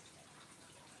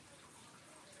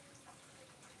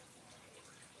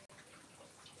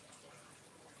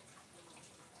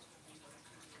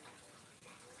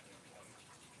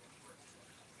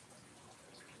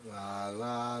 La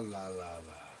la la la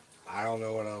la. I don't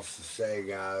know what else to say,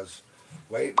 guys.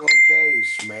 Waiting on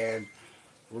Kace, man.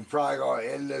 We're probably going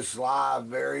to end this live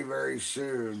very, very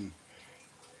soon.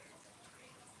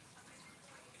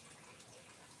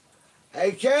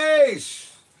 Hey,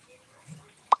 Kace!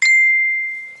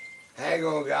 Hang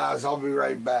on, guys. I'll be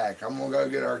right back. I'm going to go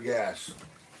get our guest.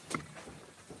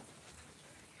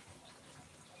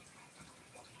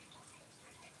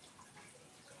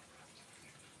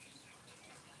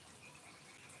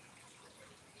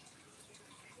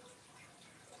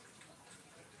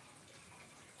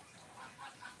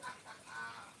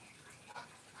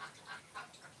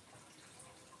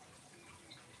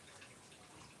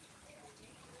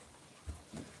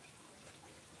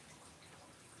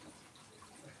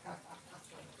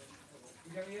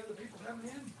 any other people coming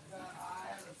in?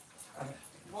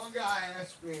 One guy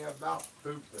asked me about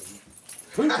pooping.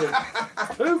 Pooping?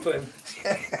 Pooping?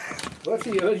 What's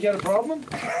he, you got a problem?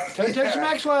 Take some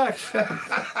X-Lax.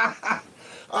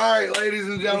 All right, ladies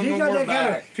and gentlemen, we're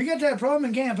back. If you got that problem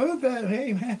and can't poop,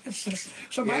 hey man, it's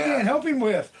something I can't help him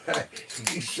with.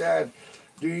 He said,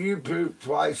 do you poop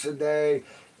twice a day?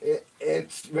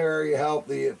 It's very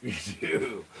healthy if you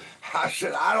do. I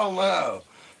said, I don't know.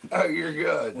 No, you're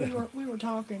good. We were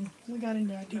talking. We got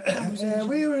into a deep conversation. Yeah,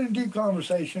 we were in a deep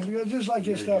conversation. Just like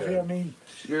this stuff here. I mean,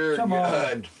 you're come good.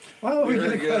 On. Why don't we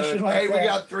get a question like that? Hey, we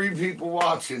got 3 people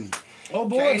watching. Oh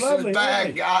boy, Kace lovely. is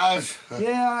back, guys.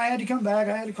 Yeah, I had to come back.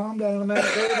 I had to calm down a minute.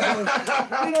 You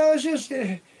know, it's just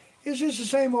the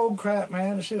same old crap,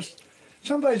 man. It's just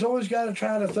somebody's always got to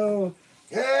try to throw.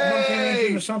 Hey,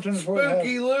 into something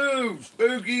Spooky Lou,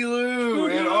 Spooky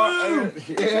Lou,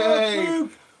 Yay!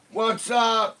 What's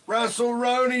up,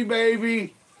 Wrestle-Roni,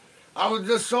 baby? I was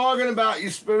just talking about you,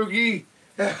 Spooky.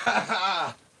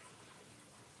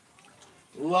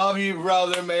 Love you,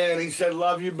 brother, man. He said,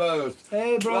 love you both.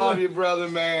 Hey, brother. Love you, brother,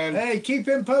 man. Hey, keep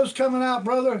them posts coming out,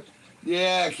 brother.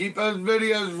 Yeah, keep those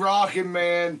videos rocking,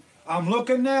 man. I'm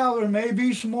looking now. There may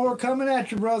be some more coming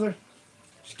at you, brother.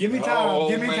 Just give me time. Oh,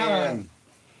 give me time.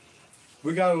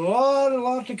 We got a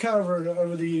lot to cover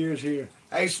over the years here.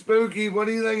 Hey, Spooky, what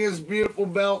do you think of this beautiful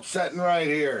belt sitting right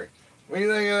here? What do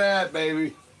you think of that,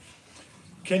 baby?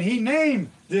 Can he name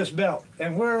this belt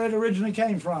and where it originally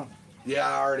came from? Yeah,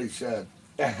 I already said.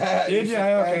 Did you?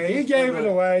 Okay, he gave it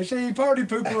away. See, party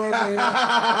pooper over here.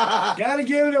 Gotta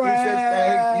give it away. He said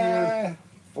thank you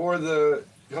for the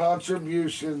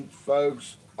contribution.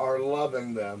 Folks are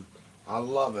loving them. I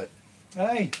love it.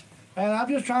 Hey, and I'm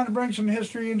just trying to bring some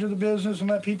history into the business and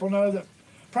let people know that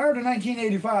prior to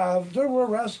 1985, there were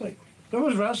wrestling. There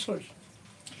was wrestlers.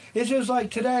 It's just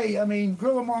like today. I mean,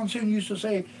 Gorilla Monsoon used to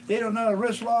say they don't know a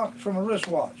wrist lock from a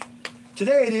wristwatch.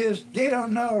 Today it is they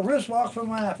don't know a wrist lock from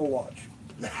an Apple Watch.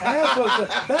 And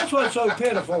that's what's so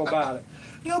pitiful about it.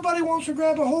 Nobody wants to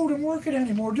grab a hold and work it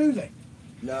anymore, do they?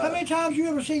 No. How many times you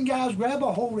ever seen guys grab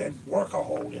a hold and work a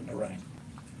hold in the ring?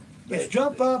 It's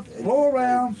jump up, roll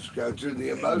around, just go through the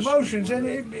emotions, and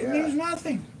it means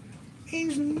nothing.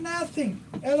 Means nothing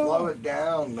at all. Slow it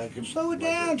down, slow it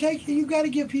down. You got to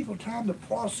give people time to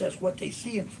process what they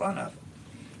see in front of them.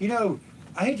 You know,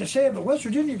 I hate to say it, but West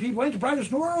Virginia people ain't the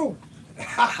brightest in the world. You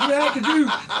have to do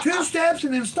 2 steps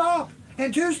and then stop,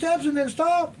 and 2 steps and then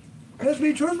stop. Let's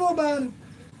be truthful about it.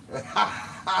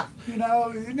 You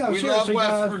know, we seriously, love West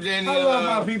guys, Virginia. I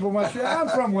love my people. I'm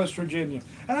from West Virginia,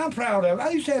 and I'm proud of it.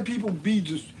 I used to have people be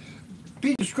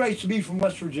disgraced to be from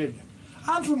West Virginia.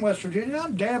 I'm from West Virginia, and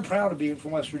I'm damn proud of being from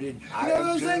West Virginia. You know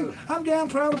those things? I'm damn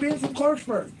proud of being from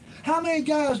Clarksburg. How many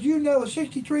guys do you know at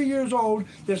 63 years old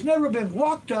that's never been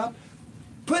locked up,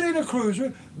 put in a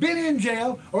cruiser, been in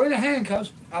jail, or in a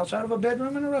handcuffs outside of a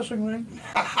bedroom in a wrestling ring,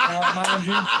 mind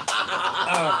you,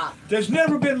 that's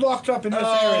never been locked up in this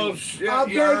area? Shit, I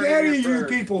beg any of you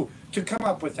people to come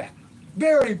up with that.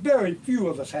 Very, very few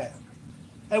of us have.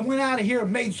 And went out of here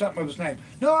and made something of his name.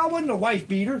 No, I wasn't a wife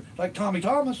beater like Tommy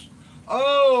Thomas.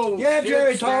 Oh, yeah,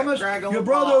 Jerry Thomas, your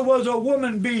brother was a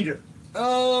woman beater.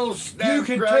 Oh, snap, you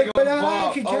can take it out.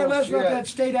 I can care less about that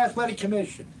state athletic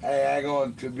commission. Hey, I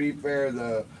going to be fair,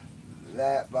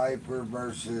 that Viper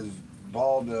versus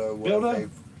Baldo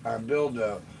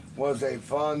was a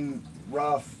fun,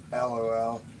 rough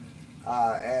LOL.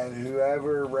 And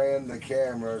whoever ran the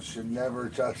camera should never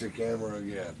touch a camera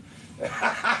again.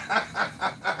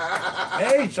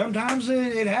 Hey, sometimes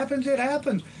it happens. It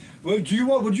happens. Would you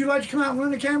like to come out and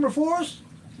run the camera for us?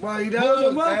 Well, he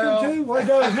does. Welcome to. Well, he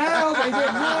does now. They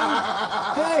didn't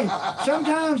know. Hey,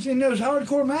 sometimes in those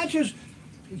hardcore matches,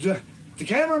 the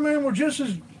cameramen were just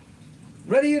as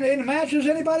ready in the match as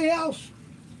anybody else.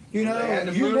 You know,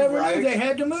 you never knew they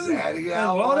had to move. And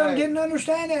a lot of them didn't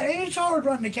understand that. And it's hard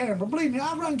running the camera. Believe me,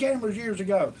 I've run cameras years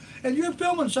ago. And you're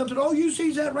filming something, all you see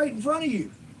is that right in front of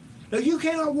you. Now, you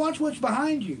cannot watch what's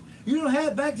behind you. You don't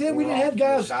have, back then, we didn't have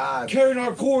guys carrying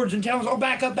our cords and telling us, oh,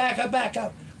 back up, back up, back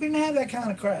up. We didn't have that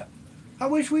kind of crap. I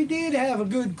wish we did have a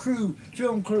good crew,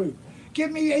 film crew.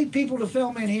 Give me 8 people to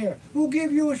film in here. We'll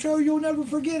give you a show you'll never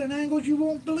forget and angles you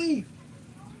won't believe.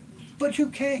 But you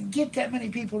can't get that many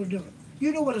people to do it.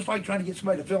 You know what it's like trying to get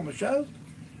somebody to film a show?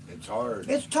 It's hard.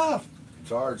 It's tough.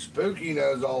 It's hard. Spooky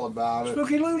knows all about it.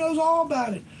 Spooky Lou knows all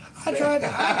about it. I tried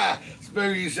to...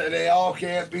 Spooky said they all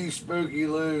can't be Spooky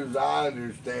Lou's. I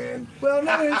understand. Well,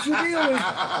 no, it's the deal is,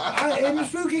 and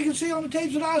Spooky can see on the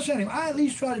tapes that I sent him, I at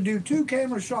least try to do 2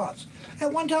 camera shots.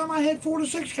 At one time, I had 4 to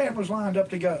 6 cameras lined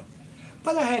up to go.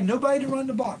 But I had nobody to run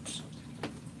the box.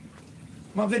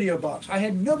 my video box. I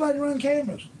had nobody run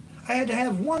cameras. I had to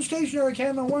have one stationary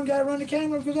camera and one guy run the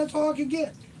camera because that's all I could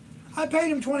get. I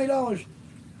paid them $20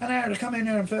 an hour to come in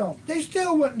there and film. They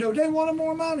still wouldn't do it. They wanted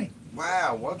more money.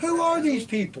 Wow, what? Who are these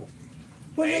people?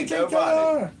 What do they think nobody. they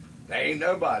are? They ain't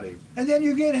nobody. And then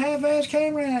you get half-ass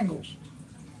camera angles.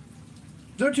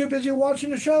 They're too busy watching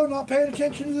the show, not paying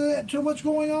attention to what's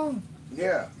going on.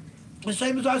 Yeah. The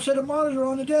same as I set a monitor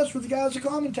on the desk with the guys to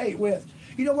commentate with.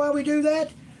 You know why we do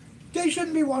that? They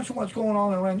shouldn't be watching what's going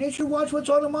on in the ring. They should watch what's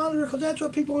on the monitor because that's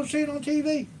what people are seeing on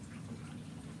TV.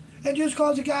 And just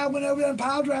because a guy went over there and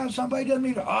pile drived somebody doesn't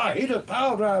mean, he just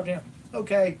pile drived him.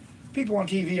 Okay, people on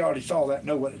TV already saw that,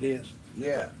 know what it is.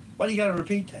 Yeah. Why do you got to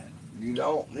repeat that? You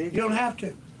don't need. You don't have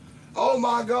to. Oh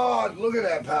my God! Look at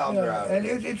that pile driver. And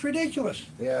it's ridiculous.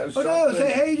 Yeah. But no,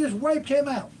 say, hey, you just raped him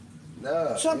out.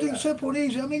 No. Something simple and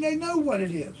easy. I mean, they know what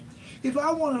it is. If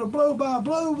I wanted a blow by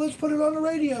blow, let's put it on the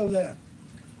radio then.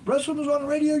 Wrestling was on the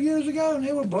radio years ago, and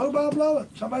they would blow by blow it.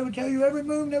 Somebody would tell you every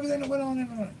move and everything that went on in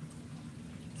the ring.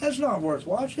 That's not worth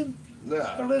watching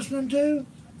or listening to.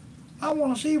 I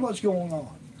want to see what's going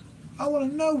on. I want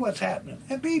to know what's happening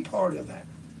and be part of that.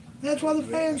 And that's why the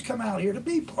fans come out here to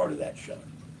be part of that show.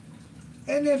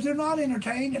 And if they're not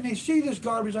entertained and they see this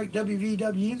garbage like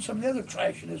WVW and some of the other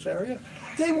trash in this area,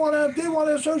 they want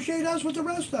to associate us with the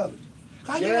rest of it.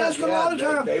 I get asked a lot of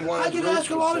times. I get asked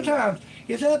a lot of times.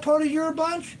 Is that part of your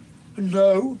bunch?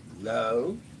 No.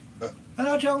 No. And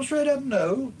I tell them straight up,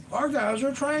 no. Our guys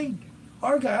are trained.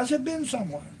 Our guys have been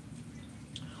somewhere.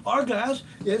 Our guys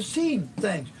have seen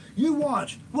things. You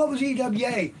watch. What was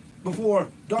EWA before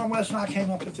Don West and I came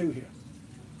up and through here?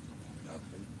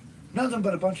 Nothing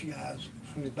but a bunch of guys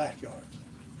from the backyard.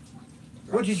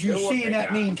 What did you see in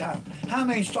that meantime? How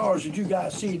many stars did you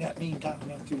guys see in that meantime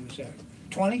running through this area?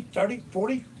 20, 30,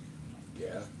 40?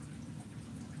 Yeah.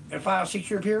 In a 5-6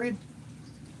 year period?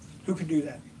 Who can do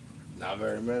that? Not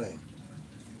very many.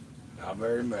 Not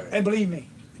very many. And believe me,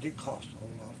 it didn't cost a whole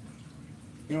lot of money.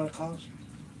 You know what it costs?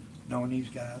 Knowing these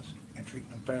guys and treating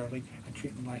them fairly and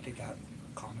treating them like they got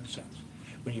common sense.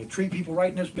 When you treat people right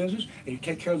in this business and you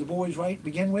take care of the boys right to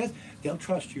begin with, they'll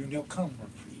trust you and they'll come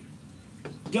work for you.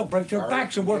 They'll break their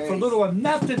backs and work for little or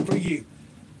nothing for you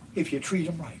if you treat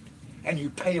them right and you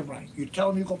pay them right. You tell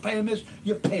them you're going to pay them this,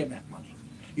 you pay them that money.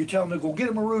 You tell them to go get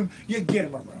them a room, you get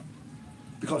them a room.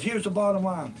 Because here's the bottom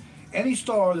line. Any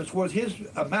star that's worth his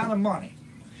amount of money,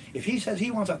 if he says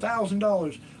he wants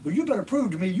 $1,000, well, you better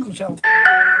prove to me you can sell.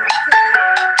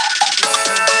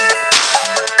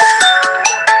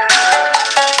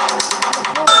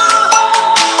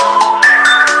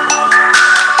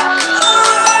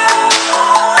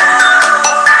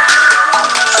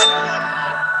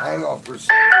 Hang on for a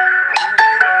second.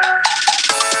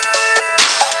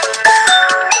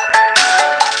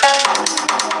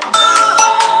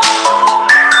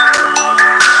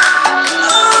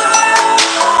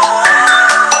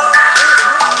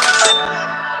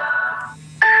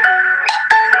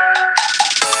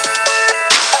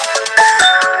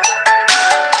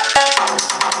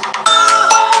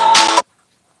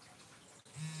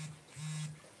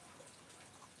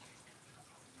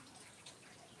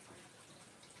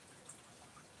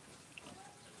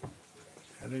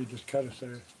 I know you just cut us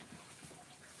there.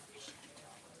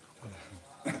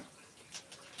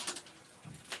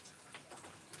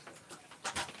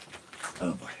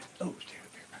 Oh boy. Oh,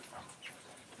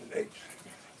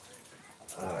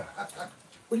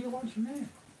 what do you want from there?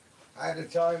 I had to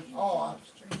tell him, well,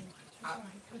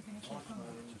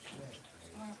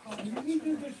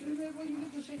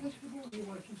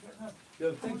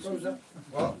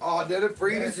 did it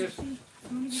freeze?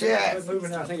 Shit.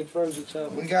 Moving, I think it froze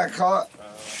itself. We got caught.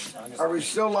 Are we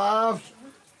still live?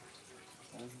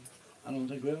 I don't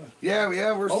think we are. Yeah,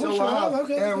 we're still live.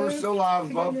 Okay, yeah, we're still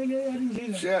live, bub. I didn't see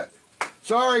that. Shit.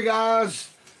 Sorry, guys.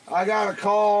 I got a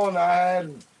call and I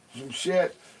had some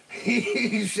shit.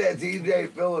 He said TJ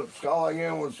Phillips calling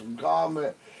in with some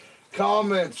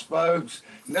comments, folks.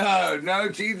 No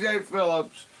TJ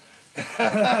Phillips.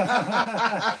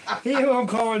 He won't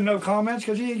call in no comments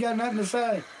because he ain't got nothing to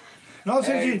say. Not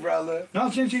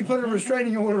since he put a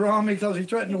restraining order on me because he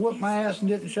threatened to whoop my ass and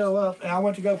didn't show up, and I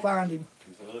went to go find him.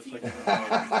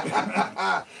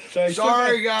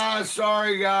 Sorry guys,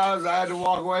 I had to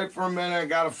walk away for a minute. I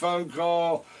got a phone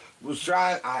call. I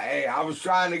was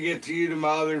trying to get to you to my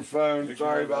other phone.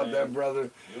 Sorry about that,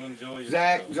 brother.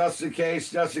 Zach, just in case,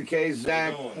 Zach.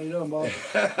 How you doing, boss?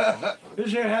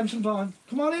 Just here having some fun.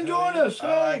 Come on in, join us.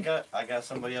 I got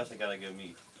somebody else I gotta go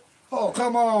meet. Oh,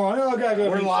 come on. Y'all gotta go.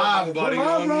 We're live, buddy. We're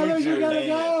live, on brother. You YouTube. gotta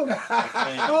go.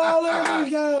 Oh, there are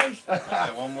these guys.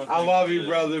 Alright, one more I thing love to you, do.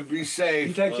 brother. Be You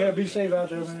safe. take care. Be safe out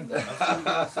there, man. I'll see you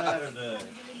on Saturday.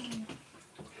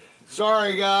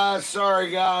 Sorry, guys.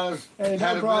 Sorry, guys. Hey, no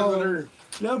Had a problem. visitor.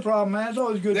 No problem, man. It's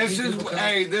always good to This see is, people come.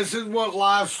 hey, this is what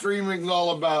live streaming's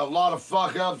all about. A lot of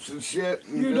fuck ups and shit.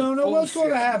 And You just don't know what's going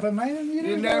to bullshit. happen, man. You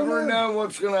just never don't know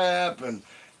what's gonna happen.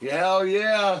 Yeah, hell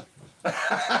yeah.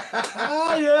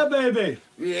 Oh, yeah, baby.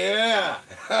 Yeah.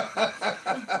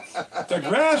 The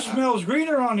grass smells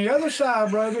greener on the other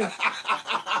side, baby.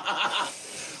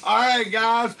 All right,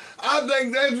 guys. I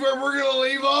think that's where we're gonna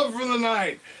leave off for the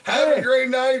night. Have Hey. a great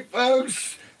night,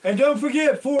 folks. And don't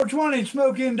forget, 420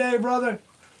 smoke-in day, brother.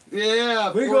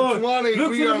 Yeah, We go 420.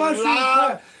 look We for the are mushroom live.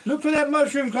 cloud. Look for that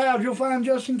mushroom cloud. You'll find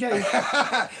just in case.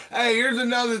 Hey, here's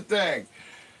another thing.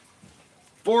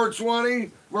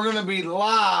 420, we're gonna be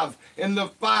live in the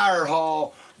fire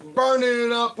hall, burning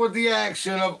it up with the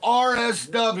action of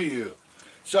RSW.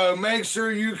 So make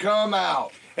sure you come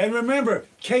out. And remember,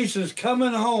 Kace is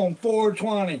coming home.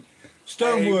 420.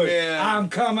 Stonewood. Amen. I'm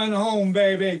coming home,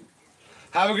 baby.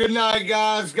 Have a good night,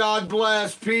 guys. God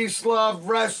bless. Peace, love,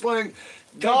 wrestling.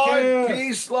 God, care.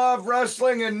 peace, love,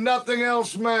 wrestling, and nothing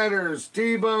else matters.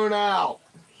 T-Bone out.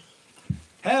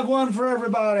 Have one for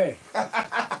everybody.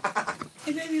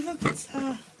 Hey, baby, look, it's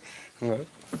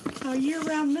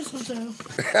year-round mistletoe.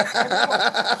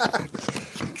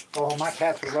 Oh, my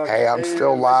cats would love Hey, it. I'm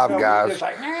still live, They're guys. just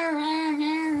like,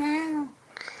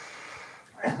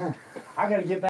 I gotta get back.